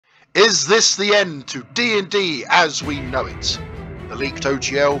Is this the end to D&D as we know it? The leaked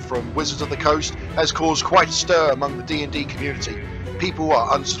OGL from Wizards of the Coast has caused quite a stir among the D&D community. People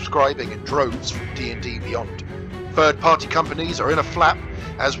are unsubscribing in droves from D&D Beyond. Third-party companies are in a flap,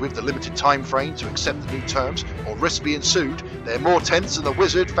 as with the limited time frame to accept the new terms or risk being sued, they're more tense than the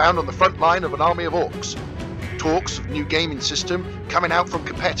wizard found on the front line of an army of orcs. Talks of new gaming system coming out from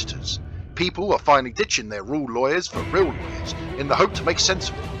competitors. People are finally ditching their rule lawyers for real lawyers in the hope to make sense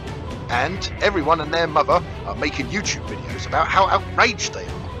of it. And everyone and their mother are making YouTube videos about how outraged they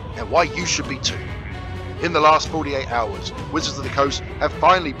are and why you should be too. In the last 48 hours, Wizards of the Coast have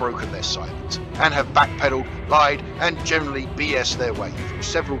finally broken their silence and have backpedaled, lied and generally BS their way through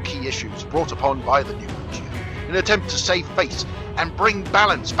several key issues brought upon by the new OGL in an attempt to save face and bring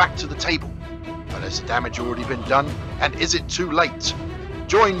balance back to the table. But has the damage already been done, and is it too late?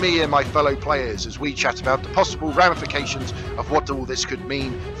 Join me and my fellow players as we chat about the possible ramifications of what all this could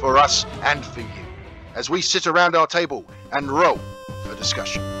mean for us and for you, as we sit around our table and roll for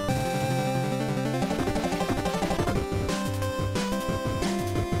discussion.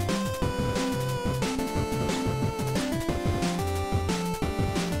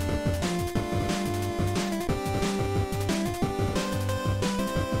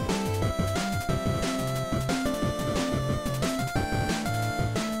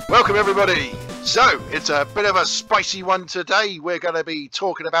 Welcome everybody! So, it's a bit of a spicy one today. We're going to be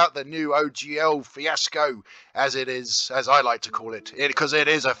talking about the new OGL fiasco, as it is, as I like to call it, because it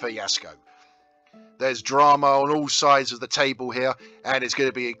is a fiasco. There's drama on all sides of the table here, and it's going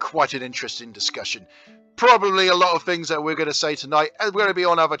to be quite an interesting discussion. Probably a lot of things that we're going to say tonight, and we're going to be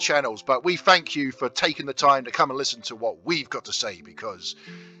on other channels, but we thank you for taking the time to come and listen to what we've got to say, because,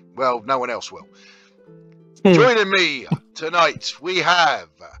 well, no one else will. Joining me tonight, we have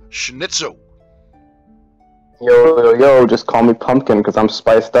Schnitzel. Yo, just call me Pumpkin because I'm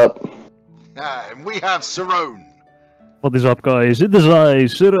spiced up. And we have Cerrone. What is up, guys? It is I,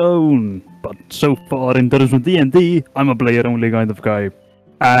 Cerrone. But so far in terms of D&D, I'm a player-only kind of guy.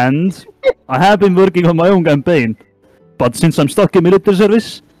 And I have been working on my own campaign. But since I'm stuck in military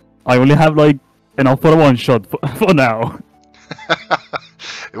service, I only have, enough for a one-shot for now.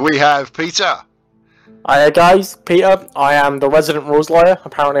 We have Peter. Hiya guys, Peter. I am the resident rules lawyer.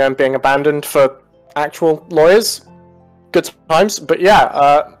 Apparently I'm being abandoned for actual lawyers. Good times, but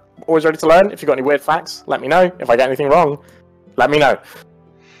yeah, always ready to learn. If you've got any weird facts, let me know. If I get anything wrong, let me know.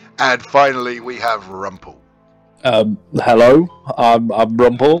 And finally, we have Rumple. Hello, I'm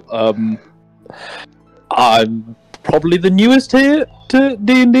Rumple. I'm probably the newest here to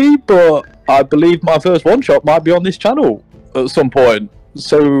D&D, but I believe my first one-shot might be on this channel at some point.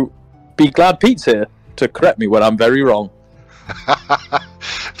 So be glad Pete's here to correct me when I'm very wrong.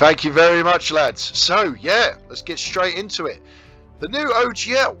 Thank you very much, lads. So, yeah, let's get straight into it. The new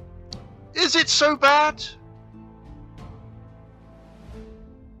OGL. Is it so bad?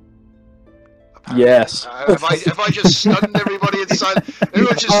 Yes. Have I just stunned everybody inside?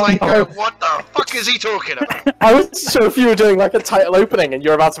 Everyone's just like, what the fuck is he talking about? I wasn't sure if you were doing like a title opening and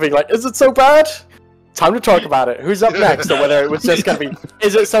you're about to be like, is it so bad? Time to talk about it. Who's up next? Or whether it was just going to be,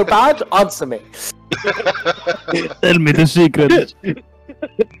 is it so bad? Answer me. Tell me the secret.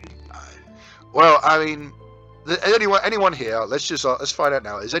 Well, I mean, anyone here, let's find out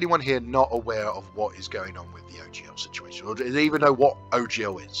now. Is anyone here not aware of what is going on with the OGL situation? Or do they even know what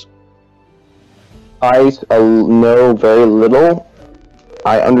OGL is? I know very little.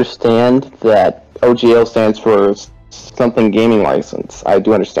 I understand that OGL stands for something gaming license. I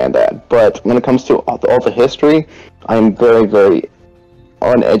do understand that. But when it comes to all the history, I am very, very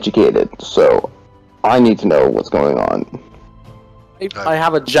uneducated. So I need to know what's going on. I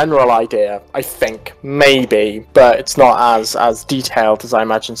have a general idea, I think, maybe, but it's not as detailed as I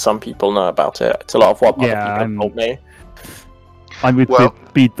imagine some people know about it. It's a lot of what other people told me. I'm with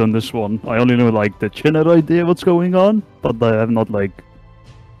Pete on this one. I only know the general idea what's going on, but I have not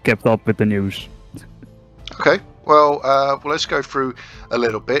kept up with the news. Okay. Well, let's go through a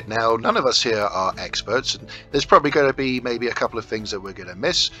little bit. Now, none of us here are experts, and there's probably going to be maybe a couple of things that we're going to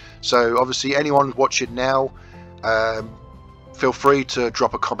miss. So, obviously, anyone watching now, feel free to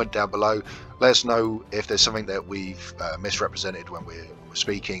drop a comment down below. Let us know if there's something that we've misrepresented when we're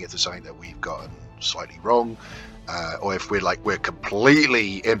speaking, if there's something that we've gotten slightly wrong, or if we're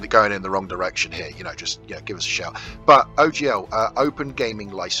completely going in the wrong direction here. Just give us a shout. But OGL, Open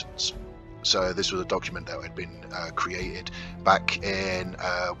Gaming License. So this was a document that had been created back in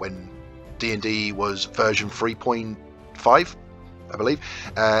when D&D was version 3.5, I believe,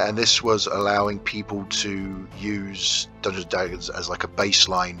 and this was allowing people to use Dungeons & Dragons as a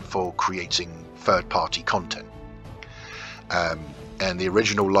baseline for creating third-party content. and the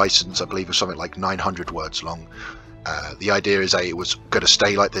original license, I believe, was something like 900 words long. The idea is that it was going to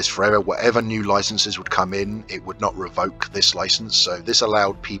stay like this forever. Whatever new licenses would come in, it would not revoke this license. So this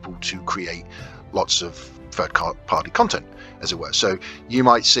allowed people to create lots of third-party content, as it were. So you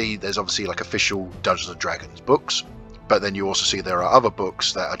might see there's obviously like official Dungeons and Dragons books, but then you also see there are other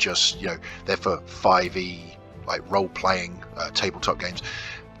books that are just, they're for 5e, like role-playing tabletop games.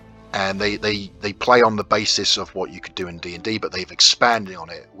 And they play on the basis of what you could do in D&D, but they've expanded on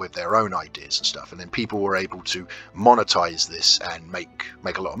it with their own ideas and stuff. And then people were able to monetize this and make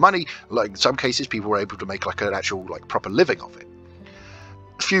a lot of money. Like in some cases, people were able to make like an actual like proper living of it.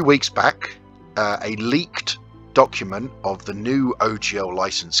 A few weeks back, a leaked document of the new OGL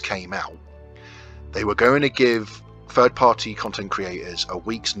license came out. They were going to give third-party content creators a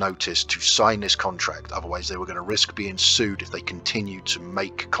week's notice to sign this contract, otherwise they were going to risk being sued if they continued to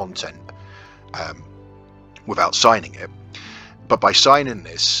make content without signing it. But by signing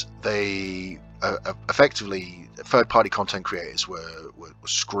this, they effectively, third-party content creators were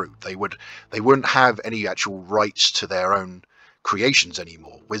screwed. They wouldn't have any actual rights to their own creations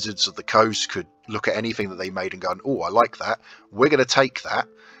anymore. Wizards of the Coast could look at anything that they made and go, oh, I like that, we're going to take that,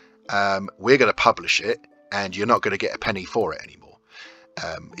 we're going to publish it, and you're not going to get a penny for it anymore.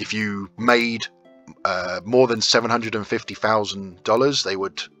 If you made more than $750,000, they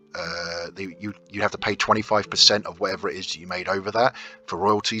would you'd have to pay 25% of whatever it is that you made over that for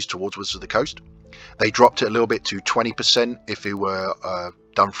royalties towards Wizards of the Coast. They dropped it a little bit to 20% if it were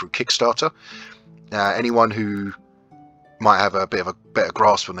done through Kickstarter. Anyone who might have a bit of a better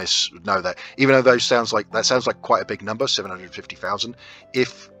grasp on this would know that even though that sounds like quite a big number, 750,000,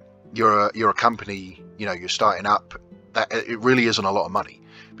 if you're a company, you're starting up, that it really isn't a lot of money,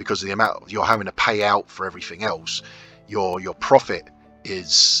 because of the amount you're having to pay out for everything else. Your profit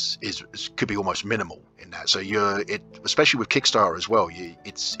is could be almost minimal in that. So especially with Kickstarter as well,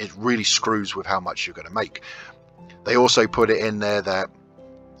 it really screws with how much you're going to make. They also put it in there that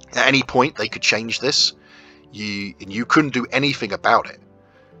at any point they could change this, and you couldn't do anything about it.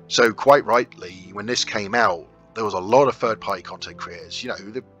 So quite rightly, when this came out, there was a lot of third-party content creators,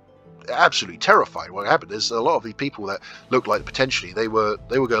 they're absolutely terrified. What happened is a lot of the people that looked like potentially they were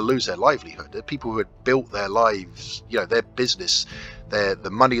going to lose their livelihood. The people who had built their lives, their business, the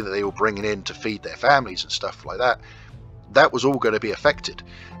money that they were bringing in to feed their families and stuff like that was all going to be affected.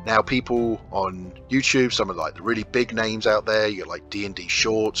 Now people on YouTube, some of like the really big names out there, you got like D&D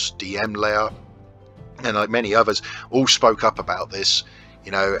Shorts, DM Layer, and like many others, all spoke up about this.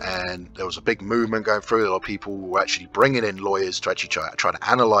 And there was a big movement going through. A lot of people were actually bringing in lawyers to actually try to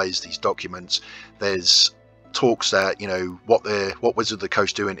analyze these documents. There's talks that what Wizards of the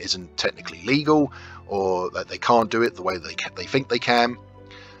Coast doing isn't technically legal, or that they can't do it the way they think they can.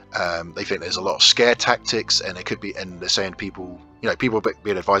 They think there's a lot of scare tactics, and it could be. And they're saying people are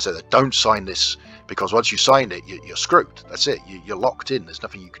being advised that don't sign this, because once you sign it, you're screwed. That's it. You're locked in. There's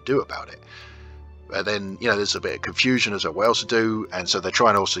nothing you can do about it. And then, there's a bit of confusion as to what else to do, and so they're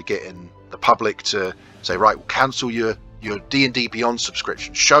trying to also get in the public to say, right, we'll cancel your D&D Beyond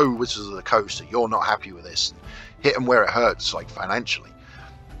subscription. Show Wizards of the Coast that you're not happy with this. Hit them where it hurts, like financially.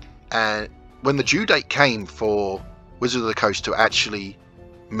 And when the due date came for Wizards of the Coast to actually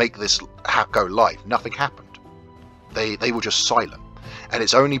make this go live, nothing happened. They were just silent. And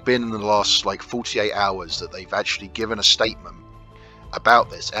it's only been in the last 48 hours that they've actually given a statement about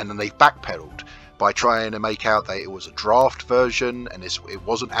this, and then they've backpedaled by trying to make out that it was a draft version and it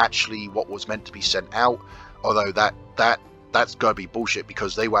wasn't actually what was meant to be sent out, although that's gotta be bullshit,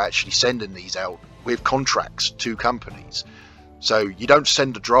 because they were actually sending these out with contracts to companies. So you don't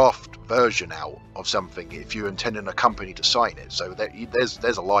send a draft version out of something if you're intending a company to sign it. So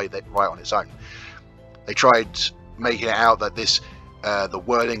there's a lie that right on its own. They tried making it out that this the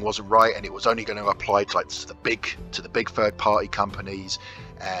wording wasn't right, and it was only going to apply to the big third-party companies,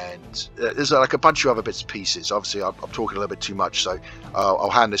 and there's a bunch of other bits and pieces. Obviously, I'm talking a little bit too much, so I'll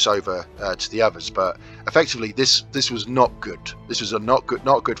hand this over to the others. But effectively, this was not good. This was not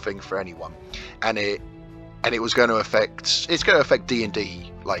a good thing for anyone, and it was going to affect. It's going to affect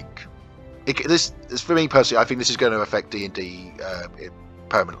D&D. This for me personally, I think this is going to affect D&D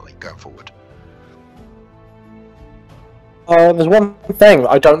permanently going forward. There's one thing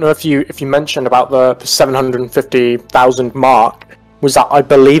I don't know if you mentioned about the 750,000 mark. Was that I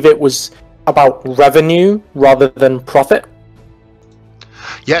believe it was about revenue rather than profit?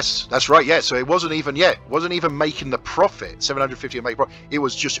 Yes, that's right. Yeah, so it wasn't even making the profit. 750 make profit. It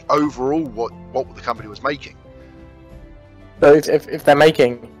was just overall what the company was making. So if they're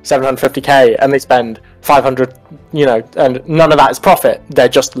making 750k and they spend 500, and none of that is profit, they're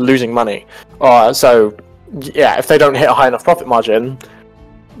just losing money. So yeah, if they don't hit a high enough profit margin,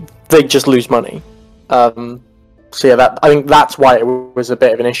 they just lose money. So yeah, I think that's why it was a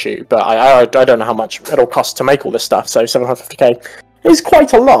bit of an issue. But I don't know how much it'll cost to make all this stuff. So 750k is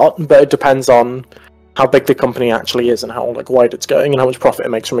quite a lot, but it depends on how big the company actually is and how wide it's going and how much profit it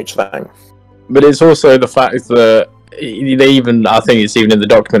makes from each thing. But it's also the fact that I think it's even in the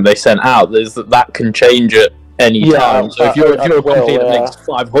document they sent out, is that can change at any time. So if you're a company that makes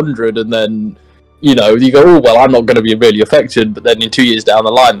 500 and then you go, oh well, I'm not going to be really affected, but then in 2 years down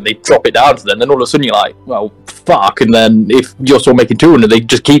the line they drop it down to them, then all of a sudden you're like, well, fuck. And then if you're still making 200, they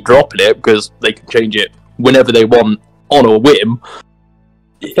just keep dropping it because they can change it whenever they want on a whim.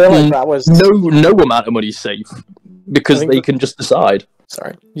 I feel like that was no amount of money is safe because they can just decide.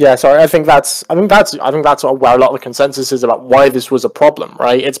 Sorry. I think that's where a lot of the consensus is about why this was a problem,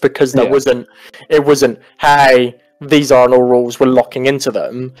 right? It's because it wasn't, hey, these are all rules, we're locking into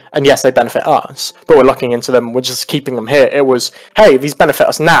them, and yes, they benefit us, but we're locking into them, we're just keeping them here. It was, hey, these benefit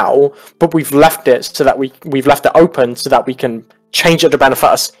us now, but we've left it so that we've left it open so that we can change it to benefit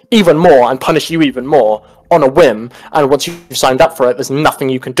us even more and punish you even more on a whim, and once you've signed up for it, there's nothing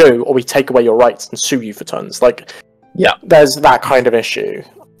you can do, or we take away your rights and sue you for tons. There's that kind of issue.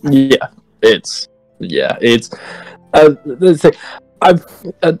 There's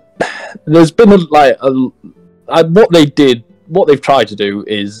been what they've tried to do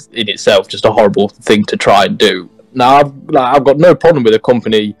is in itself just a horrible thing to try and do. Now I've got no problem with a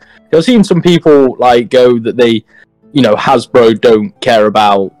company. I've seen some people go that they, Hasbro don't care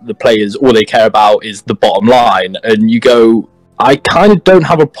about the players, all they care about is the bottom line, and you go, I kind of don't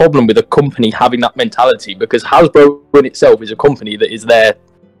have a problem with a company having that mentality, because Hasbro in itself is a company that is there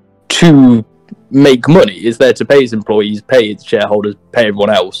to make money, is there to pay its employees, pay its shareholders, pay everyone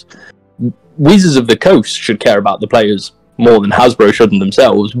else. Wizards of the Coast should care about the players more than Hasbro should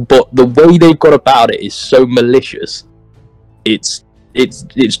themselves, but the way they've got about it is so malicious. It's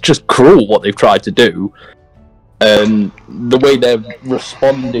just cruel what they've tried to do, and the way they're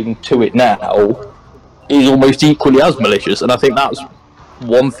responding to it now is almost equally as malicious. And I think that's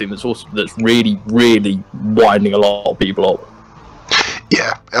one thing that's really, really winding a lot of people up.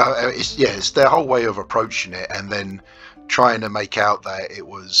 It's their whole way of approaching it, and then trying to make out that it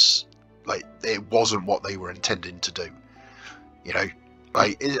was it wasn't what they were intending to do.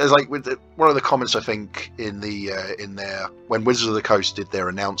 It's like with one of the comments, I think, in their when Wizards of the Coast did their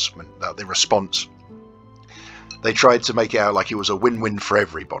announcement, their response, they tried to make it out like it was a win-win for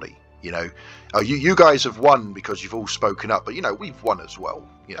everybody. You guys have won because you've all spoken up, but we've won as well.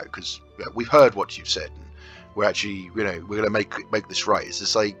 Because we've heard what you've said, and we're actually we're going to make this right. It's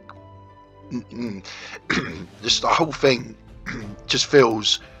just like just the whole thing just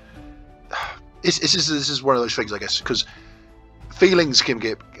feels. This is one of those things, I guess, because feelings can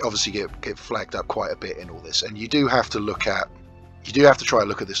get flagged up quite a bit in all this, and you do have to try and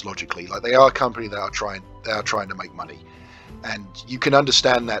look at this logically. Like, they are a company that are trying to make money, and you can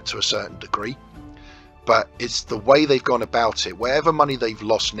understand that to a certain degree, but it's the way they've gone about it. Whatever money they've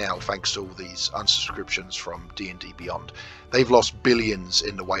lost now, thanks to all these unsubscriptions from D&D Beyond, they've lost billions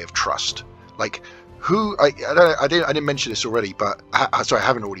in the way of trust. Like, I didn't mention this already, but I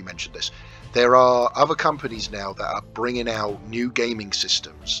haven't already mentioned this. There are other companies now that are bringing out new gaming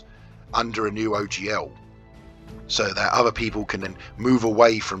systems under a new OGL, so that other people can then move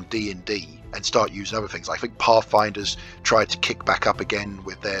away from D&D and start using other things. I think Pathfinder's tried to kick back up again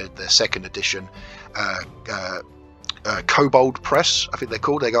with their second edition. Kobold Press, I think they're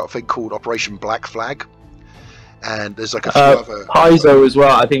called. They got a thing called Operation Black Flag. And there's a few other... Paizo as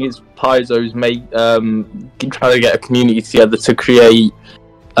well. I think it's Paizo's trying to get a community together to create...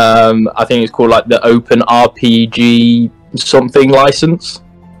 I think it's called the Open RPG something license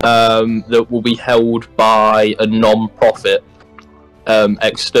that will be held by a non-profit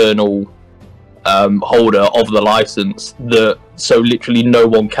external holder of the license, so literally no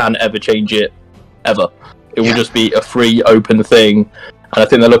one can ever change it ever. It will just be a free open thing, and I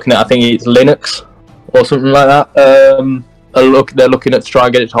think they're looking at, I think it's Linux or something like that. They're looking at to try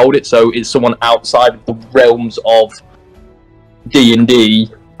and get it to hold it, so it's someone outside the realms of D&D,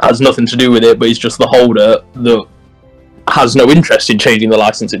 has nothing to do with it, but it's just the holder that has no interest in changing the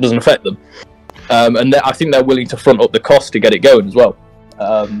license. It doesn't affect them, and I think they're willing to front up the cost to get it going as well,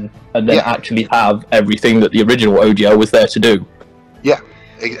 and then actually have everything that the original OGL was there to do. Yeah,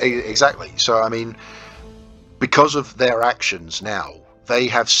 exactly. So I mean, because of their actions now, they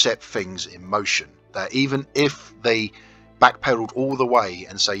have set things in motion that even if they backpedaled all the way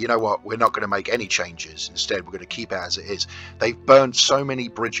and say, you know what, we're not going to make any changes, instead we're going to keep it as it is, they've burned so many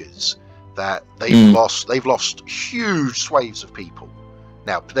bridges that they've lost huge swathes of people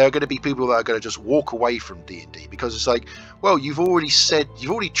Now, there are going to be people that are going to just walk away from D&D because it's like, well, you've already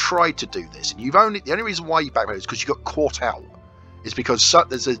tried to do this, and the only reason why you backpedaled is because you got caught out. Is because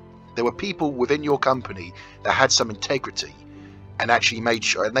there were people within your company that had some integrity and actually made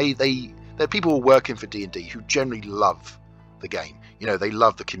sure, and they're people who are working for D&D who generally love the game. You know, they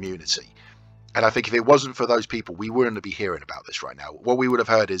love the community. And I think if it wasn't for those people, we wouldn't be hearing about this right now. What we would have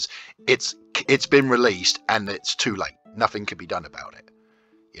heard is it's been released and it's too late. Nothing can be done about it.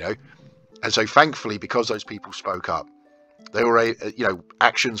 You know, and so thankfully, because those people spoke up, they were,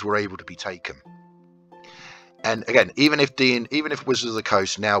 actions were able to be taken. And again, even if Wizards of the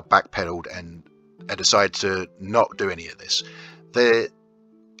Coast now backpedaled and decided to not do any of this,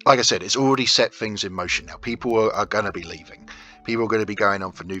 like I said, it's already set things in motion now. People are going to be leaving. People are going to be going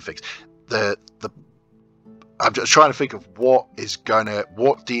on for new things. I'm just trying to think of what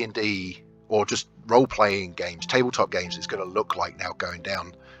D&D or just role-playing games, tabletop games, is going to look like now going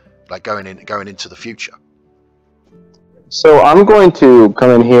into the future. So I'm going to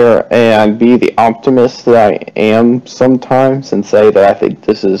come in here and be the optimist that I am sometimes and say that I think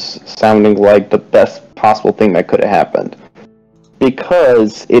this is sounding like the best possible thing that could have happened.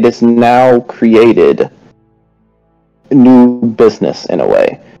 Because it has now created new business in a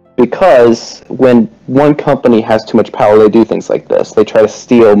way. Because when one company has too much power, they do things like this. They try to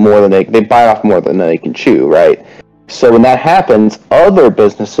steal more than they bite off more than they can chew, right? So when that happens, other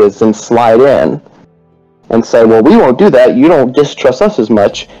businesses then slide in and say, well, we won't do that. You don't distrust us as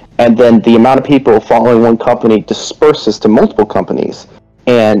much. And then the amount of people following one company disperses to multiple companies.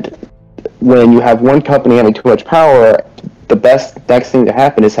 And when you have one company having too much power, the next thing to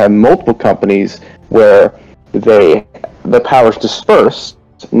happen is have multiple companies where the power is dispersed.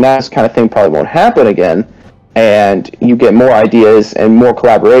 Now this kind of thing probably won't happen again. And you get more ideas and more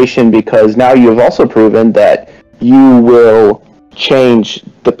collaboration because now you've also proven that you will change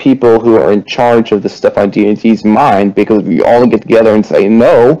the people who are in charge of the stuff on D&D's mind, because if you all get together and say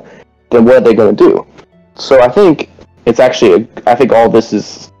no, then what are they going to do? So I think all this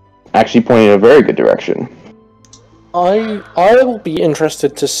is actually pointing in a very good direction. I will be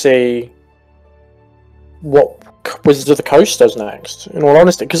interested to see what Wizards of the Coast does next, in all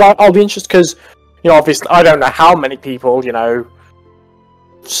honesty, because I'll be interested, because, obviously I don't know how many people,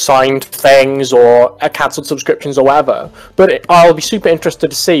 signed things or cancelled subscriptions or whatever, but I'll be super interested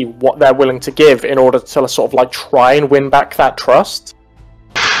to see what they're willing to give in order to sort of try and win back that trust.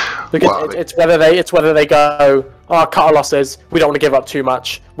 Because it's whether they go, cut our losses, we don't want to give up too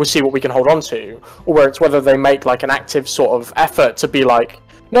much, we'll see what we can hold on to, or it's whether they make an active sort of effort to be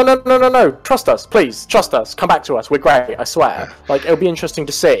no, trust us, please, trust us, come back to us, we're great, I swear. It'll be interesting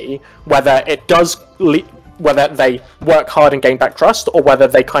to see whether it does whether they work hard and gain back trust, or whether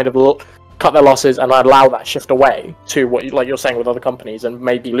they kind of cut their losses and allow that shift away to what you're saying with other companies, and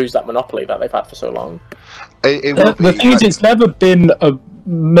maybe lose that monopoly that they've had for so long. The thing is, it's never been a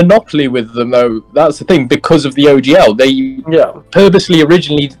monopoly with them, though. That's the thing, because of the OGL. They purposely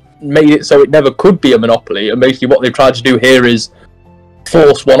originally made it so it never could be a monopoly, and basically what they've tried to do here is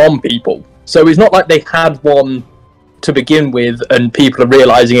force one on people. So it's not like they had one to begin with, and people are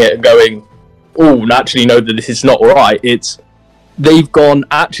realising it and going, oh, actually, no, that this is not right. It's they've gone,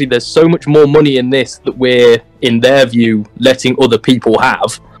 actually, there's so much more money in this that we're, in their view, letting other people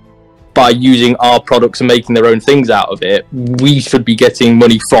have by using our products and making their own things out of it. We should be getting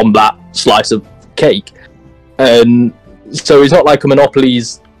money from that slice of cake. And so it's not like a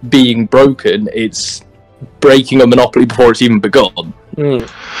monopoly's being broken, it's breaking a monopoly before it's even begun.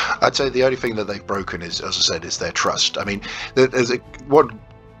 I'd say the only thing that they've broken is, as I said, is their trust. I mean, there's one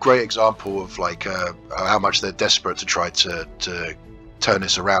great example of how much they're desperate to try to turn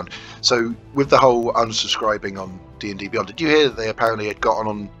this around. So with the whole unsubscribing on D&D Beyond, did you hear that they apparently had gotten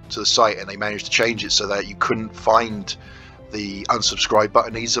on to the site and they managed to change it so that you couldn't find the unsubscribe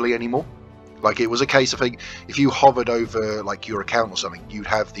button easily anymore? It was a case of, I think, if you hovered over your account or something, you'd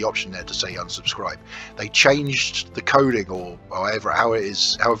have the option there to say unsubscribe. They changed the coding or however it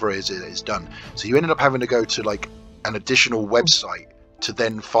is done. So you ended up having to go to an additional website to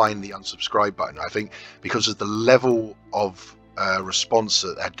then find the unsubscribe button. I think because of the level of response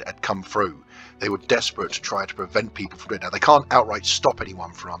that had come through, they were desperate to try to prevent people from doing it. Now, they can't outright stop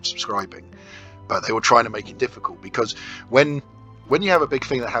anyone from unsubscribing, but they were trying to make it difficult, because when you have a big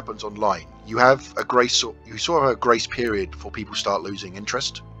thing that happens online, you have a grace period before people start losing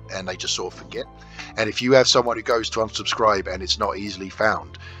interest and they just sort of forget. And if you have someone who goes to unsubscribe and it's not easily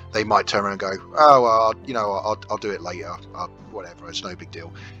found, they might turn around and go, oh, well, I'll do it later, whatever, it's no big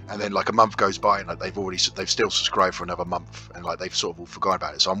deal. And then a month goes by and they've still subscribed for another month, and they've sort of all forgotten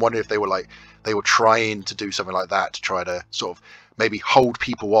about it. So I'm wondering if they were trying to do something like that to try to sort of maybe hold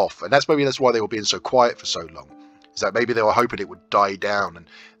people off, and that's why they were being so quiet for so long. Is that maybe they were hoping it would die down and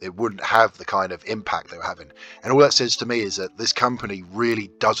it wouldn't have the kind of impact they were having. And all that says to me is that this company really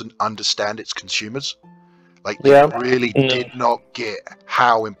doesn't understand its consumers. Like, they really did not get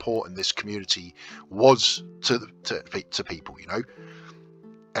how important this community was to people, you know.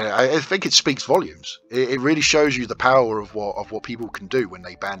 And I think it speaks volumes. It really shows you the power of what people can do when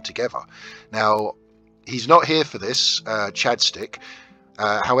they band together. Now, he's not here for this, Chadstick.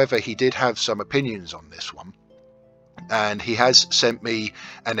 However, he did have some opinions on this one. And he has sent me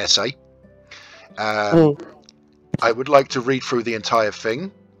an essay. I would like to read through the entire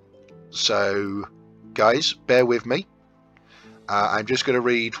thing. So, guys, bear with me. I'm just going to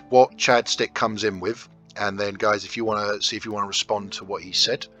read what Chadstick comes in with. And then, guys, if you want to respond to what he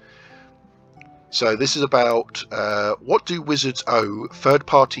said. So this is about what do Wizards owe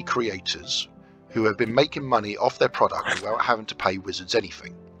third-party creators who have been making money off their product without having to pay Wizards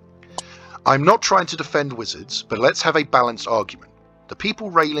anything. I'm not trying to defend Wizards, but let's have a balanced argument. The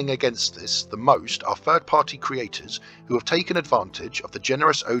people railing against this the most are third-party creators who have taken advantage of the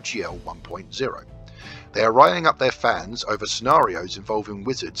generous OGL 1.0. They are riling up their fans over scenarios involving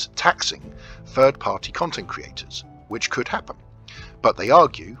Wizards taxing third-party content creators, which could happen. But they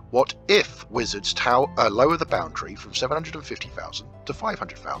argue, what if Wizards lower the boundary from 750,000 to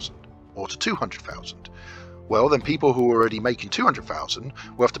 500,000, or to 200,000? Well, then people who are already making 200,000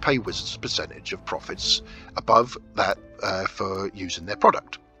 will have to pay Wizards a percentage of profits above that for using their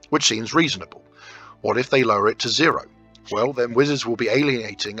product, which seems reasonable. What if they lower it to 0? Well, then Wizards will be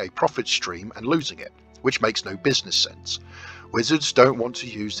alienating a profit stream and losing it, which makes no business sense. Wizards don't want to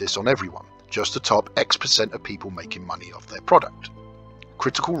use this on everyone, just the top X% of people making money off their product.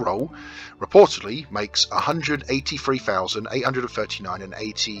 Critical Role reportedly makes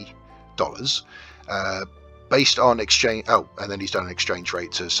 $183,839.80 based on exchange. Oh, and then he's done an exchange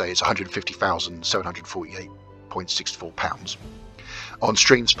rate to say it's £150,748.64 on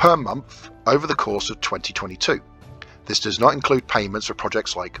streams per month over the course of 2022. This does not include payments for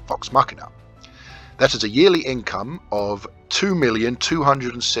projects like Vox Machina. That is a yearly income of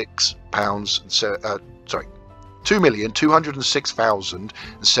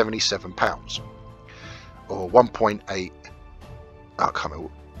 £2,206,077, or 1.8. Oh, come on.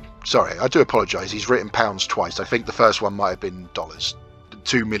 Sorry, I do apologise. He's written pounds twice. I think the first one might have been dollars.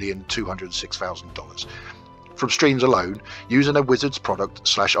 $2,206,000 from streams alone using a Wizards product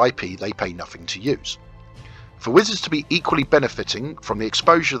 / IP they pay nothing to use. For Wizards to be equally benefiting from the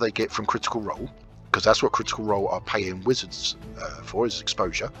exposure they get from Critical Role, because that's what Critical Role are paying Wizards for, is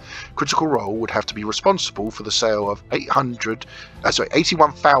exposure, Critical Role would have to be responsible for the sale of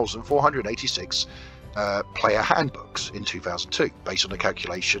 81,486 player handbooks in 2002, based on the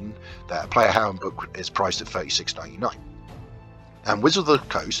calculation that a player handbook is priced at $36.99. And Wizards of the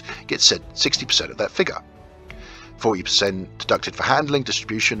Coast gets 60% of that figure, 40% deducted for handling,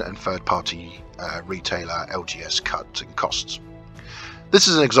 distribution, and third-party retailer LGS cuts and costs. This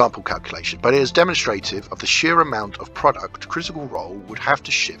is an example calculation, but it is demonstrative of the sheer amount of product Critical Role would have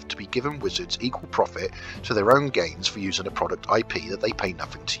to shift to be given Wizards equal profit to their own gains for using a product IP that they pay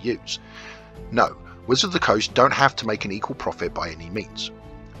nothing to use. No, Wizards of the Coast don't have to make an equal profit by any means.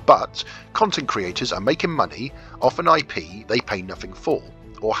 But content creators are making money off an IP they pay nothing for,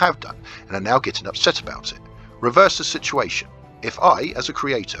 or have done, and are now getting upset about it. Reverse the situation. If I, as a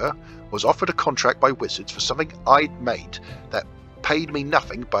creator, was offered a contract by Wizards for something I'd made that paid me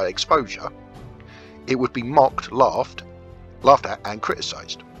nothing but exposure, it would be mocked, laughed at, and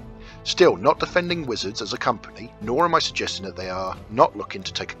criticised. Still, not defending Wizards as a company, nor am I suggesting that they are not looking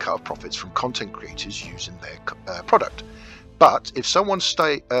to take a cut of profits from content creators using their product. But if someone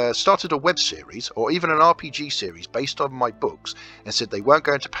started a web series, or even an RPG series based on my books, and said they weren't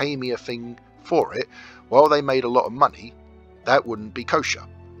going to pay me a thing for it, while they made a lot of money, that wouldn't be kosher.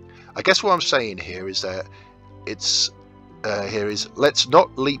 I guess what I'm saying here is that let's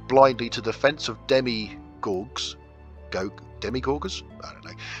not leap blindly to the defense of demigorgs, I don't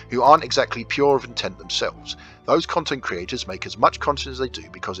know, who aren't exactly pure of intent themselves. Those content creators make as much content as they do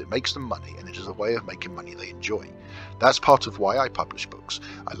because it makes them money, and it is a way of making money they enjoy. That's part of why I publish books.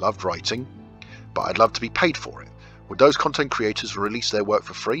 I loved writing, but I'd love to be paid for it. Would those content creators release their work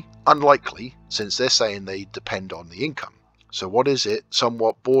for free? Unlikely, since they're saying they depend on the income. So what is it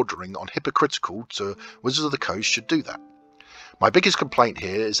somewhat bordering on hypocritical to Wizards of the Coast should do that? My biggest complaint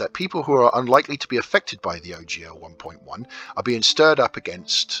here is that people who are unlikely to be affected by the OGL 1.1 are being stirred up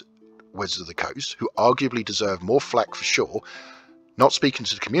against Wizards of the Coast, who arguably deserve more flack for sure, not speaking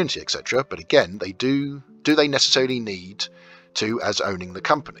to the community, etc., but again, do they necessarily need to, as owning the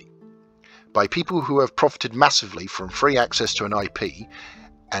company? by people who have profited massively from free access to an IP,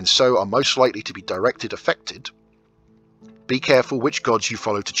 and so are most likely to be directed affected. Be careful which gods you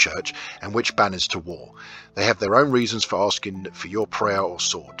follow to church and which banners to war. They have their own reasons for asking for your prayer or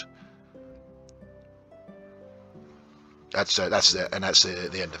sword. That's the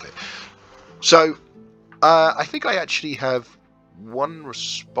end of it. So I think I actually have one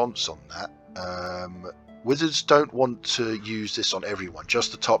response on that. Wizards don't want to use this on everyone,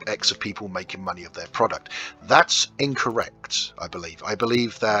 just the top X of people making money of their product. That's incorrect, I believe. I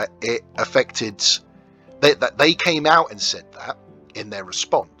believe that it affected... that they came out and said that in their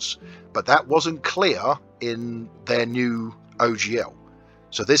response, but that wasn't clear in their new OGL.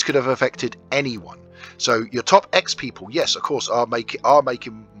 So this could have affected anyone. So your top X people, yes, of course, are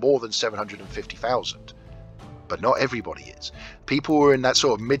making more than 750,000. But not everybody is. People who are in that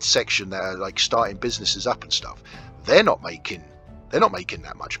sort of midsection that are like starting businesses up and stuff, they're not making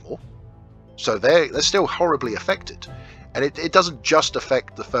that much more. So they're still horribly affected. And it doesn't just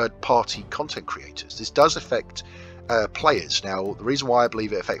affect the third-party content creators. This does affect players. Now, the reason why I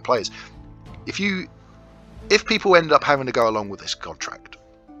believe it affects players, if people end up having to go along with this contract,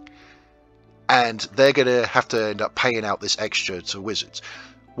 and they're going to have to end up paying out this extra to Wizards,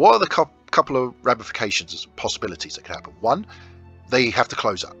 what are the couple of ramifications and possibilities that can happen? One, they have to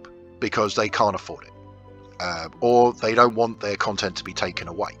close up because they can't afford it, or they don't want their content to be taken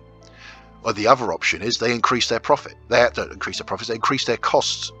away. Or the other option is they increase their profit. They have to increase their profits. They increase their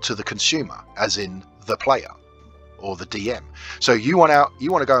costs to the consumer, as in the player or the DM. So you want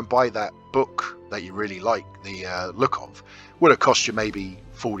to go and buy that book that you really like the look of. Would have cost you maybe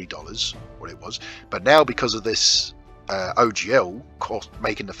 $40, what it was. But now because of this OGL cost,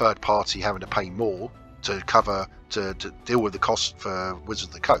 making the third party having to pay more to deal with the cost for Wizards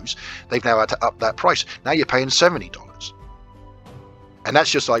of the Coast, they've now had to up that price. Now you're paying $70. And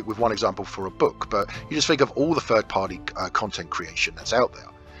that's just like with one example for a book, but you just think of all the third-party content creation that's out there.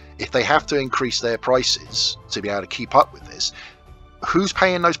 If they have to increase their prices to be able to keep up with this, who's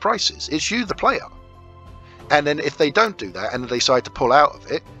paying those prices? It's you, the player. And then if they don't do that and they decide to pull out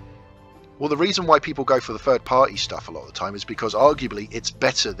of it, well, the reason why people go for the third-party stuff a lot of the time is because arguably it's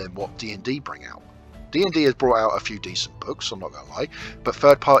better than what D&D bring out. D&D has brought out a few decent books, I'm not going to lie, but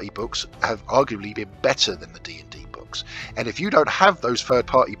third-party books have arguably been better than the D&D books. And if you don't have those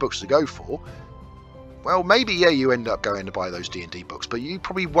third-party books to go for, well, maybe, yeah, you end up going to buy those D&D books, but there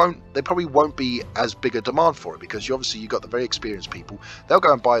probably won't be as big a demand for it, because you've got the very experienced people. They'll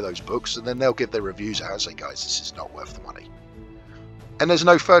go and buy those books, and then they'll give their reviews out and say, guys, this is not worth the money. And there's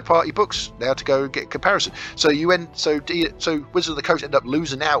no third-party books now to go and get comparison. So Wizards of the Coast end up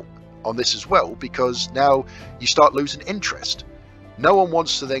losing out on this as well, because now you start losing interest. No one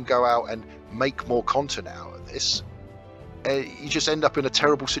wants to then go out and make more content out of this. You just end up in a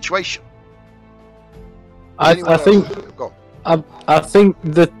terrible situation. I think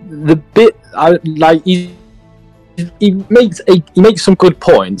the bit he makes some good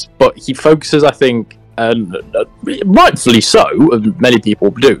points, but he focuses, I think, and rightfully so, many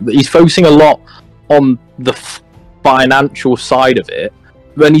people do, that he's focusing a lot on the financial side of it.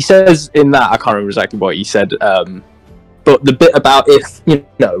 When he says in that, I can't remember exactly what he said, but the bit about if,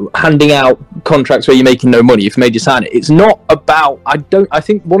 handing out contracts where you're making no money, if you made you sign it, it's not about, I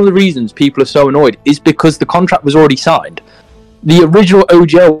think one of the reasons people are so annoyed is because the contract was already signed. The original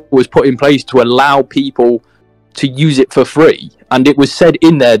OGL was put in place to allow people to use it for free, and it was said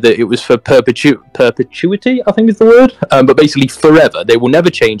in there that it was for perpetuity, I think is the word, but basically forever. They will never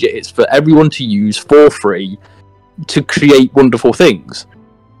change it. It's for everyone to use for free to create wonderful things.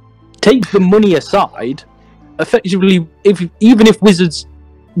 Take the money aside, effectively, even if Wizards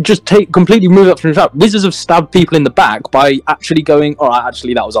just completely remove that from the fact, Wizards have stabbed people in the back by actually going, alright,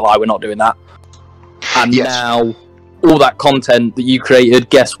 actually that was a lie, we're not doing that. And yes. Now, all that content that you created,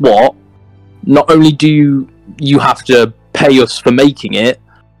 guess what? Not only do you have to pay us for making it,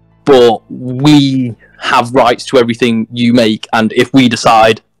 but we have rights to everything you make, and if we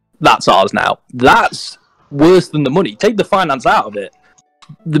decide, that's ours now. That's worse than the money. Take the finance out of it.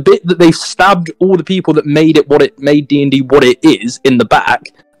 The bit that they've stabbed all the people that made D&D what it is in the back,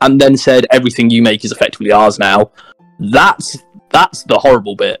 and then said everything you make is effectively ours now. That's the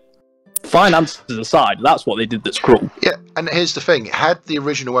horrible bit. Finances aside, that's what they did that's cruel. Yeah, and here's the thing. Had the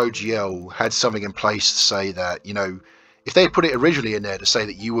original OGL had something in place to say that, if they put it originally in there to say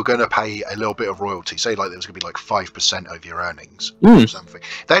that you were going to pay a little bit of royalty, say like there was going to be like 5% of your earnings or something,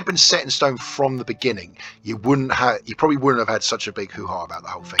 if that had been set in stone from the beginning, you probably wouldn't have had such a big hoo-ha about the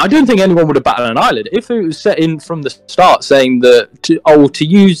whole thing. I don't think anyone would have batted an eyelid if it was set in from the start, saying that to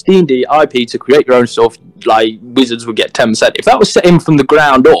use D&D IP to create your own stuff, like Wizards would get 10%. If that was set in from the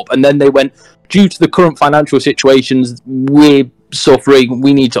ground up, and then they went, due to the current financial situations we're suffering,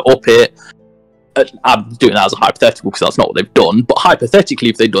 we need to up it. I'm doing that as a hypothetical because that's not what they've done. But hypothetically,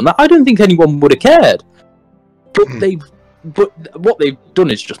 if they'd done that, I don't think anyone would have cared. But what they've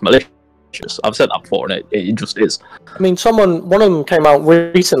done is just malicious. I've said that before, and it just is. I mean, one of them came out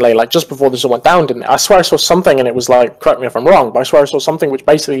recently, like just before this all went down, didn't it? I swear I saw something, and it was like, correct me if I'm wrong, but I swear I saw something which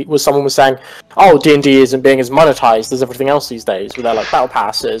basically was someone was saying, "Oh, D&D isn't being as monetized as everything else these days, with their like battle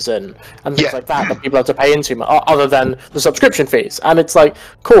passes and things like that people have to pay into, other than the subscription fees." And it's like,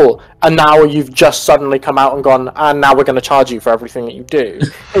 cool. And now you've just suddenly come out and gone, and now we're going to charge you for everything that you do.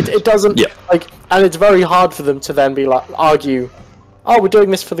 It doesn't like, and it's very hard for them to then be like argue, "Oh, we're doing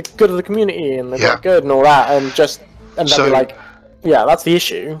this for the good of the community and they're not good and all that," and then be like, yeah, that's the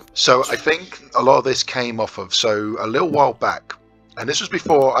issue. So I think a lot of this came off of, so a little while back, and this was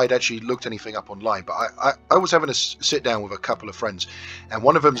before I'd actually looked anything up online, but I was having a sit down with a couple of friends, and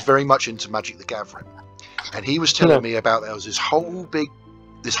one of them's very much into Magic the Gathering, and he was telling me about there was this whole big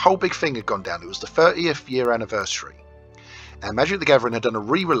thing had gone down. It was the 30th year anniversary, and Magic the Gathering had done a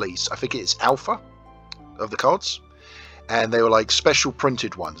re-release. I think it's alpha of the cards. And they were like special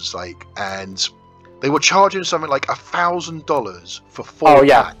printed ones, like, and they were charging something like $1,000 for 4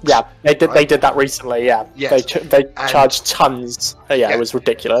 packs. They did that recently. They charged tons. It was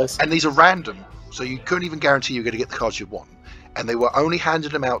ridiculous. And these are random, so you couldn't even guarantee you're going to get the cards you want. And they were only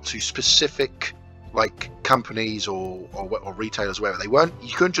handing them out to specific like companies or retailers, wherever they weren't.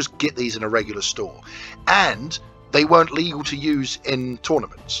 You couldn't just get these in a regular store, and they weren't legal to use in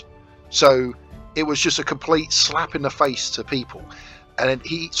tournaments. So it was just a complete slap in the face to people. And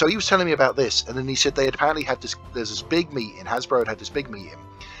he was telling me about this, and then he said they had apparently had there's this big meeting, Hasbro had this big meeting,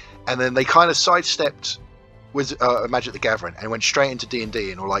 and then they kind of sidestepped with Magic the Gathering and went straight into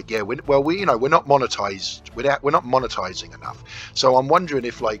D&D and were like, we're not monetized, we're not monetizing enough. So I'm wondering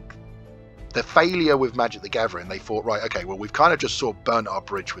if like the failure with Magic the Gathering, they thought, right, okay, well, we've kind of just sort of burnt our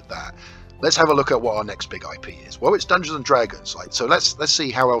bridge with that. Let's have a look at what our next big IP is. Well, it's Dungeons and Dragons, like, so let's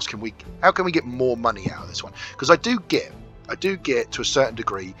see how can we get more money out of this one? Because I do get to a certain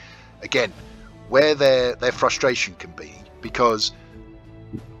degree, again, where their frustration can be, because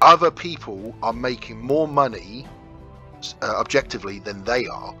other people are making more money objectively than they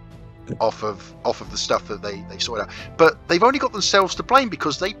are off of the stuff that they sort out. But they've only got themselves to blame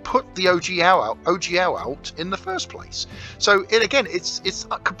because they put the OGL out in the first place. So it's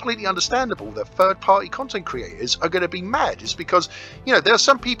completely understandable that third-party content creators are going to be mad. It's because, there are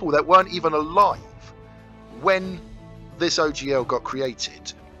some people that weren't even alive when this OGL got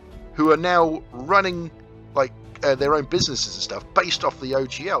created, who are now running like their own businesses and stuff based off the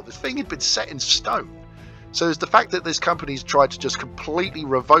OGL. The thing had been set in stone. So it's the fact that this company's tried to just completely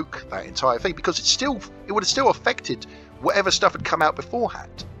revoke that entire thing, because it would have still affected whatever stuff had come out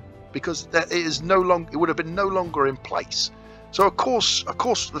beforehand, because it would have been no longer in place. So of course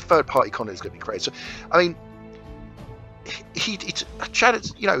the third party content is going to be created. So I mean,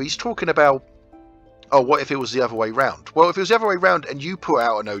 he's talking about, oh, what if it was the other way round? Well, if it was the other way round and you put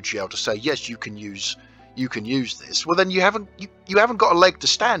out an OGL to say yes, you can use this, well then you haven't got a leg to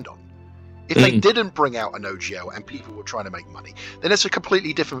stand on. If they didn't bring out an OGL and people were trying to make money, then it's a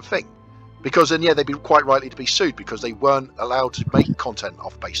completely different thing. Because then, they'd be quite likely to be sued because they weren't allowed to make content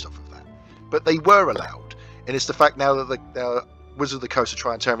based off of that. But they were allowed. And it's the fact now that the Wizards of the Coast are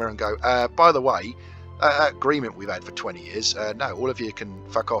trying to turn around and go, by the way, that agreement we've had for 20 years, no, all of you can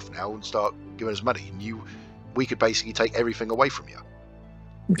fuck off now and start giving us money. And we could basically take everything away from you.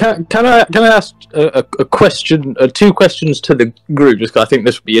 Can I ask a question, two questions to the group, just because I think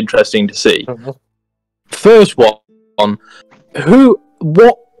this would be interesting to see. First one,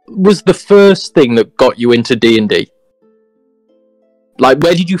 what was the first thing that got you into D&D? Like,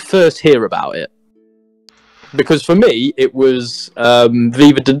 where did you first hear about it? Because for me, it was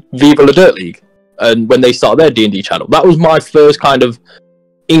Viva La Dirt League, and when they started their D&D channel, that was my first kind of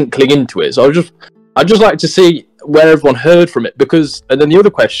inkling into it. So I'd just like to see where everyone heard from it, because, and then the other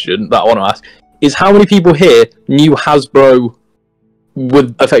question that I want to ask is, how many people here knew Hasbro were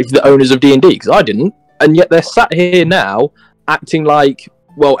effectively the owners of D&D? Because I didn't, and yet they're sat here now acting like,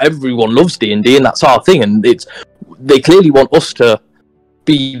 well, everyone loves D&D and that's our thing, and they clearly want us to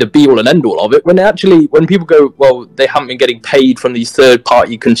be the be all and end all of it. When people go, well, they haven't been getting paid from these third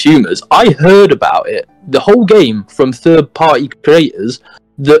party consumers. I heard about it, the whole game, from third party creators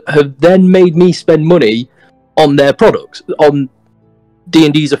that have then made me spend money on their products, on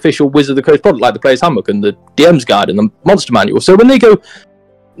D&D's official Wizard of the Coast product, like the Player's Handbook and the DM's Guide and the Monster Manual. So when they go,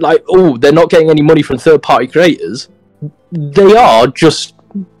 like, oh, they're not getting any money from third party creators, they are just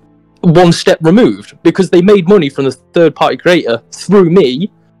one step removed, because they made money from the third party creator through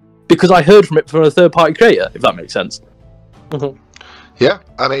me, because I heard from it from a third party creator, if that makes sense. Yeah,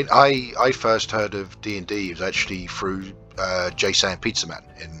 I mean, I first heard of D&D was actually through Jason Pizza Man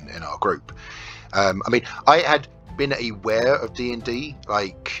in our group. I mean, I had been aware of D&D,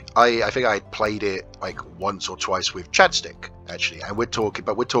 like I think I had played it like once or twice with Chadstick actually, and we're talking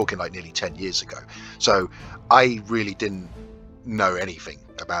like nearly 10 years ago, so I really didn't know anything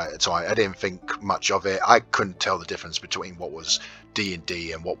about it, so I didn't think much of it. I couldn't tell the difference between what was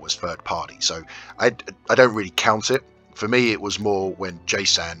D&D and what was third party, so I don't really count it. For me, it was more when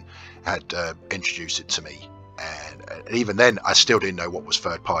Jason had introduced it to me, and even then I still didn't know what was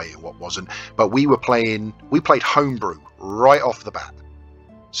third party and what wasn't. But we played homebrew right off the bat,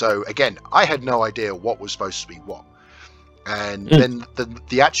 so again, I had no idea what was supposed to be what. And then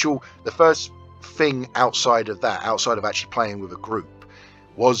the first thing outside of actually playing with a group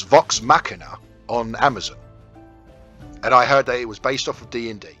was Vox Machina on Amazon, and I heard that it was based off of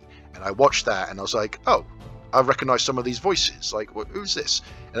D&D, and I watched that and I was like, oh, I recognize some of these voices, like, who's this?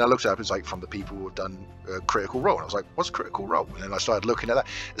 And I looked it up, it's like from the people who have done Critical Role, and I was like, what's Critical Role? And then I started looking at that.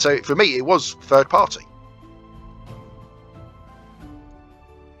 So for me, it was third party.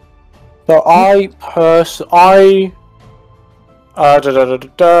 So I had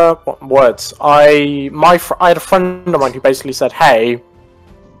a friend of mine who basically said, hey,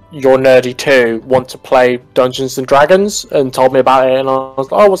 you're nerdy too, want to play Dungeons and Dragons, and told me about it, and I was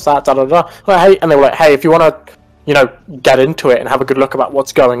like, oh, what's that, Like, hey, and they were like, hey, if you want to, get into it and have a good look about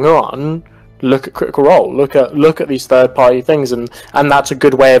what's going on, look at Critical Role, look at these third party things, and that's a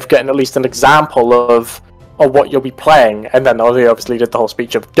good way of getting at least an example of what you'll be playing. And then they obviously did the whole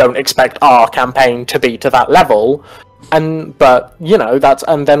speech of, don't expect our campaign to be to that level. But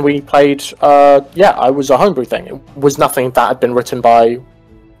then we played. I was a homebrew thing. It was nothing that had been written by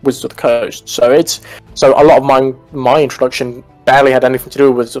Wizards of the Coast. So a lot of my introduction barely had anything to do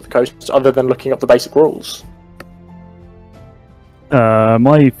with Wizards of the Coast, other than looking up the basic rules.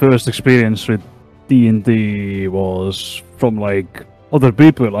 My first experience with D&D was from like other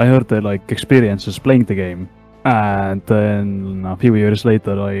people. I heard their like experiences playing the game, and then a few years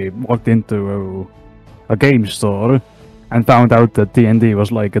later, I walked into a game store and found out that D&D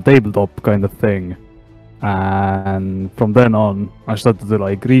was like a tabletop kind of thing. And from then on, I started to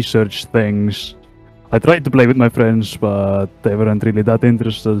like research things. I tried to play with my friends, but they weren't really that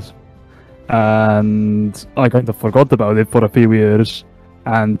interested. And I kind of forgot about it for a few years.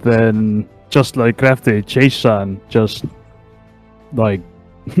 And then, just like Crafty, Jason just like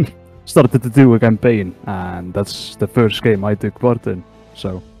started to do a campaign, and that's the first game I took part in.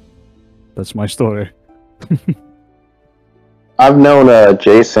 So that's my story. I've known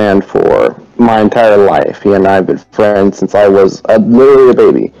Jason for my entire life. He and I have been friends since I was literally a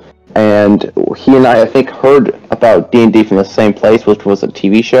baby. And he and I think, heard about D&D from the same place, which was a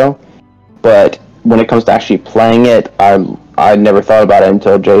TV show. But when it comes to actually playing it, I never thought about it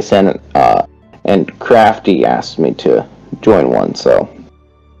until Jason and Crafty asked me to join one. So,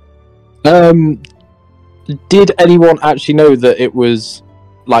 did anyone actually know that it was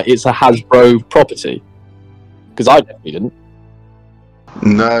like it's a Hasbro property? Because I definitely didn't.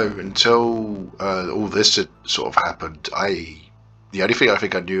 No, until all this had sort of happened, the only thing I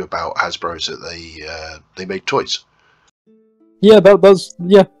think I knew about Hasbro is that they made toys. Yeah, that's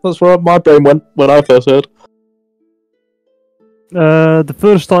where my brain went when I first heard. The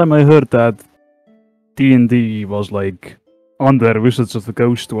first time I heard that D&D was like under Wizards of the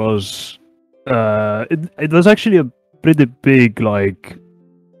Coast was it was actually a pretty big like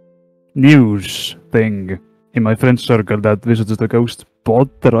news thing in my friend circle that Wizards of the Coast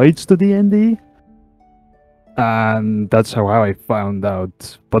bought the rights to D&D, and that's how I found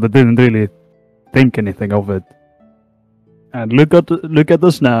out. But I didn't really think anything of it. And look at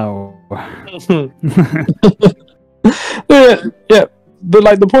us now. yeah, but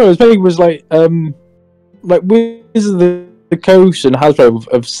like the point I was making was like Wizards of the Coast and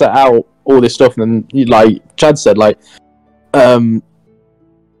Hasbro have set out all this stuff, and then like Chad said, like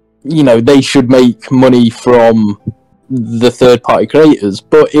they should make money from the third party creators,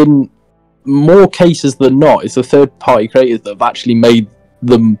 but in more cases than not, it's the third party creators that have actually made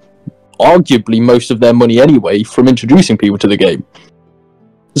them arguably most of their money anyway from introducing people to the game.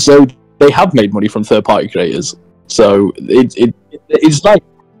 So they have made money from third-party creators. So it's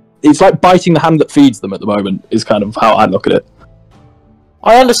like biting the hand that feeds them at the moment. Is kind of how I look at it.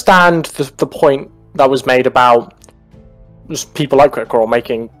 I understand the point that was made about just people like Critical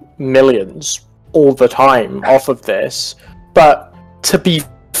making millions all the time off of this, but to be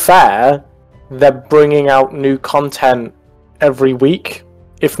fair, they're bringing out new content every week,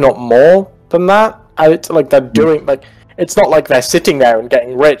 if not more than that. And it's like they're doing like it's not like they're sitting there and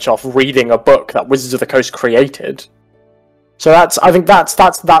getting rich off reading a book that Wizards of the Coast created. So I think that's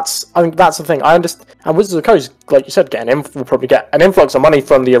the thing. I understand, and Wizards of the Coast, like you said, will probably get an influx of money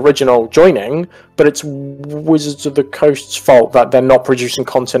from the original joining, but it's Wizards of the Coast's fault that they're not producing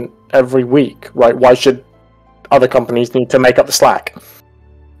content every week, right? Why should other companies need to make up the slack?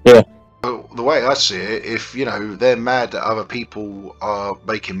 Yeah. Well, the way I see it, if they're mad that other people are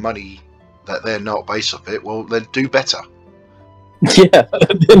making money that they're not based off it, well, then do better. Yeah, at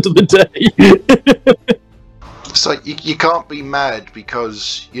the end of the day. It's like you can't be mad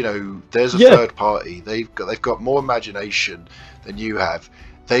because there's a third party. They've got more imagination than you have.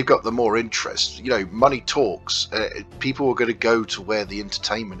 They've got the more interest. Money talks. People are going to go to where the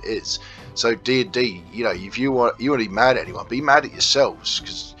entertainment is. So D&D, if you want to be mad at anyone, be mad at yourselves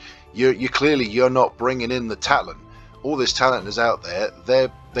because you're clearly not bringing in the talent. All this talent is out there.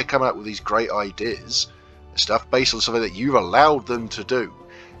 They're coming up with these great ideas and stuff based on something that you've allowed them to do.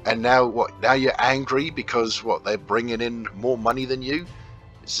 And now what? Now you're angry because they're bringing in more money than you?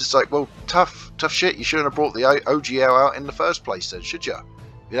 It's just like, well, tough shit. You shouldn't have brought the OGL out in the first place, then, should you?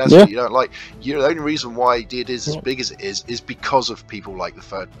 That's what you don't like. The only reason why it is as big as it is because of people like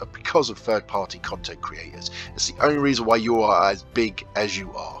because of third-party content creators. It's the only reason why you are as big as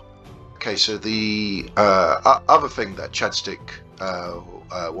you are. Okay, so the other thing that Chadstick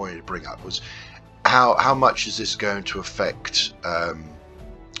wanted to bring up was how much is this going to affect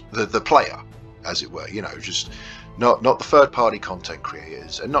the player, as it were, just not the third-party content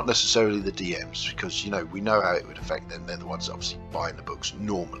creators and not necessarily the DMs, because we know how it would affect them. They're the ones obviously buying the books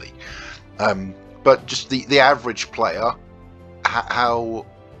normally, but just the average player. How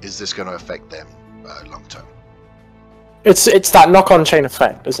is this going to affect them long term? It's that knock-on chain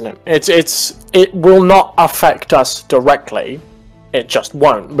effect, isn't it? It will not affect us directly. It just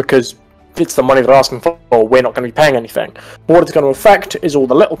won't, because it's the money they're asking for, we're not going to be paying anything. But what it's going to affect is all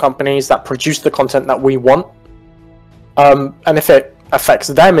the little companies that produce the content that we want. And if it affects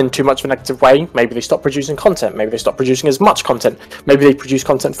them in too much of a negative way, maybe they stop producing content, maybe they stop producing as much content, maybe they produce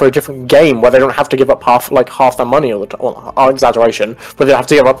content for a different game where they don't have to give up half their money all the time. Well, our exaggeration, but they don't have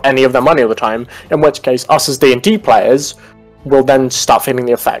to give up any of their money all the time, in which case us as D&D players will then start feeling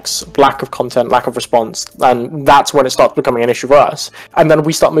the effects. Lack of content, lack of response, and that's when it starts becoming an issue for us. And then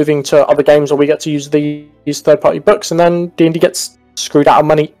we start moving to other games where we get to use these third-party books, and then D&D gets screwed out of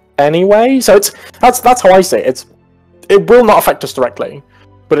money anyway. So that's how I see it. It will not affect us directly,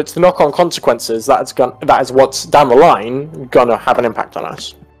 but it's the knock-on consequences that is what's down the line gonna have an impact on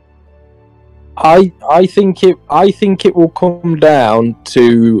us. I think it will come down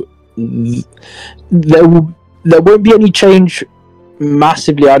to there won't be any change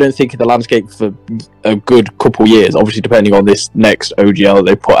massively, I don't think, in the landscape for a good couple years, obviously depending on this next OGL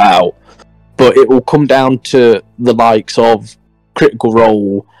they put out. But it will come down to the likes of Critical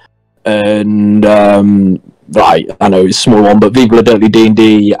Role and right, I know it's a small one, but Viva La Dirty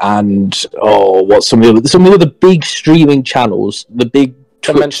D&D and some of the other big streaming channels, the big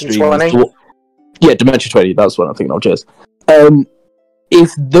Dimension 20. Yeah, Dimension 20, that's what I'm thinking of, cheers.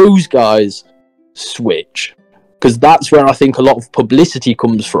 If those guys switch, because that's where I think a lot of publicity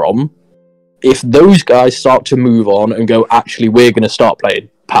comes from. If those guys start to move on and go, actually, we're going to start playing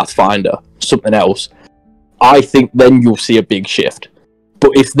Pathfinder, something else, I think then you'll see a big shift.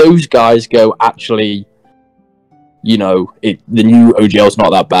 But if those guys go, actually, the new OGL's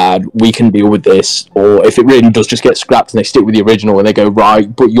not that bad, we can deal with this, or if it really does just get scrapped and they stick with the original and they go,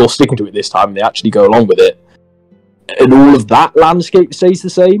 right, but you're sticking to it this time, and they actually go along with it, and all of that landscape stays the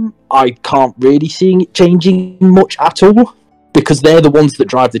same, I can't really see it changing much at all, because they're the ones that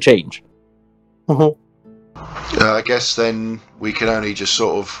drive the change. I guess then we can only just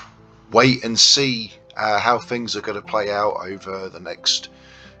sort of wait and see how things are going to play out over the next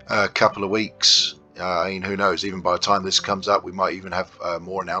couple of weeks. I mean, who knows? Even by the time this comes up, we might even have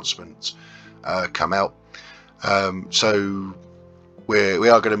more announcements come out. So we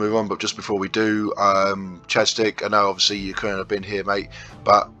are going to move on, but just before we do, Chadstick, I know obviously you couldn't have been here, mate,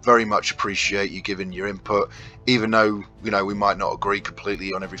 but very much appreciate you giving your input. Even though we might not agree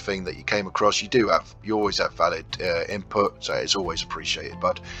completely on everything that you came across, you always have valid input, so it's always appreciated.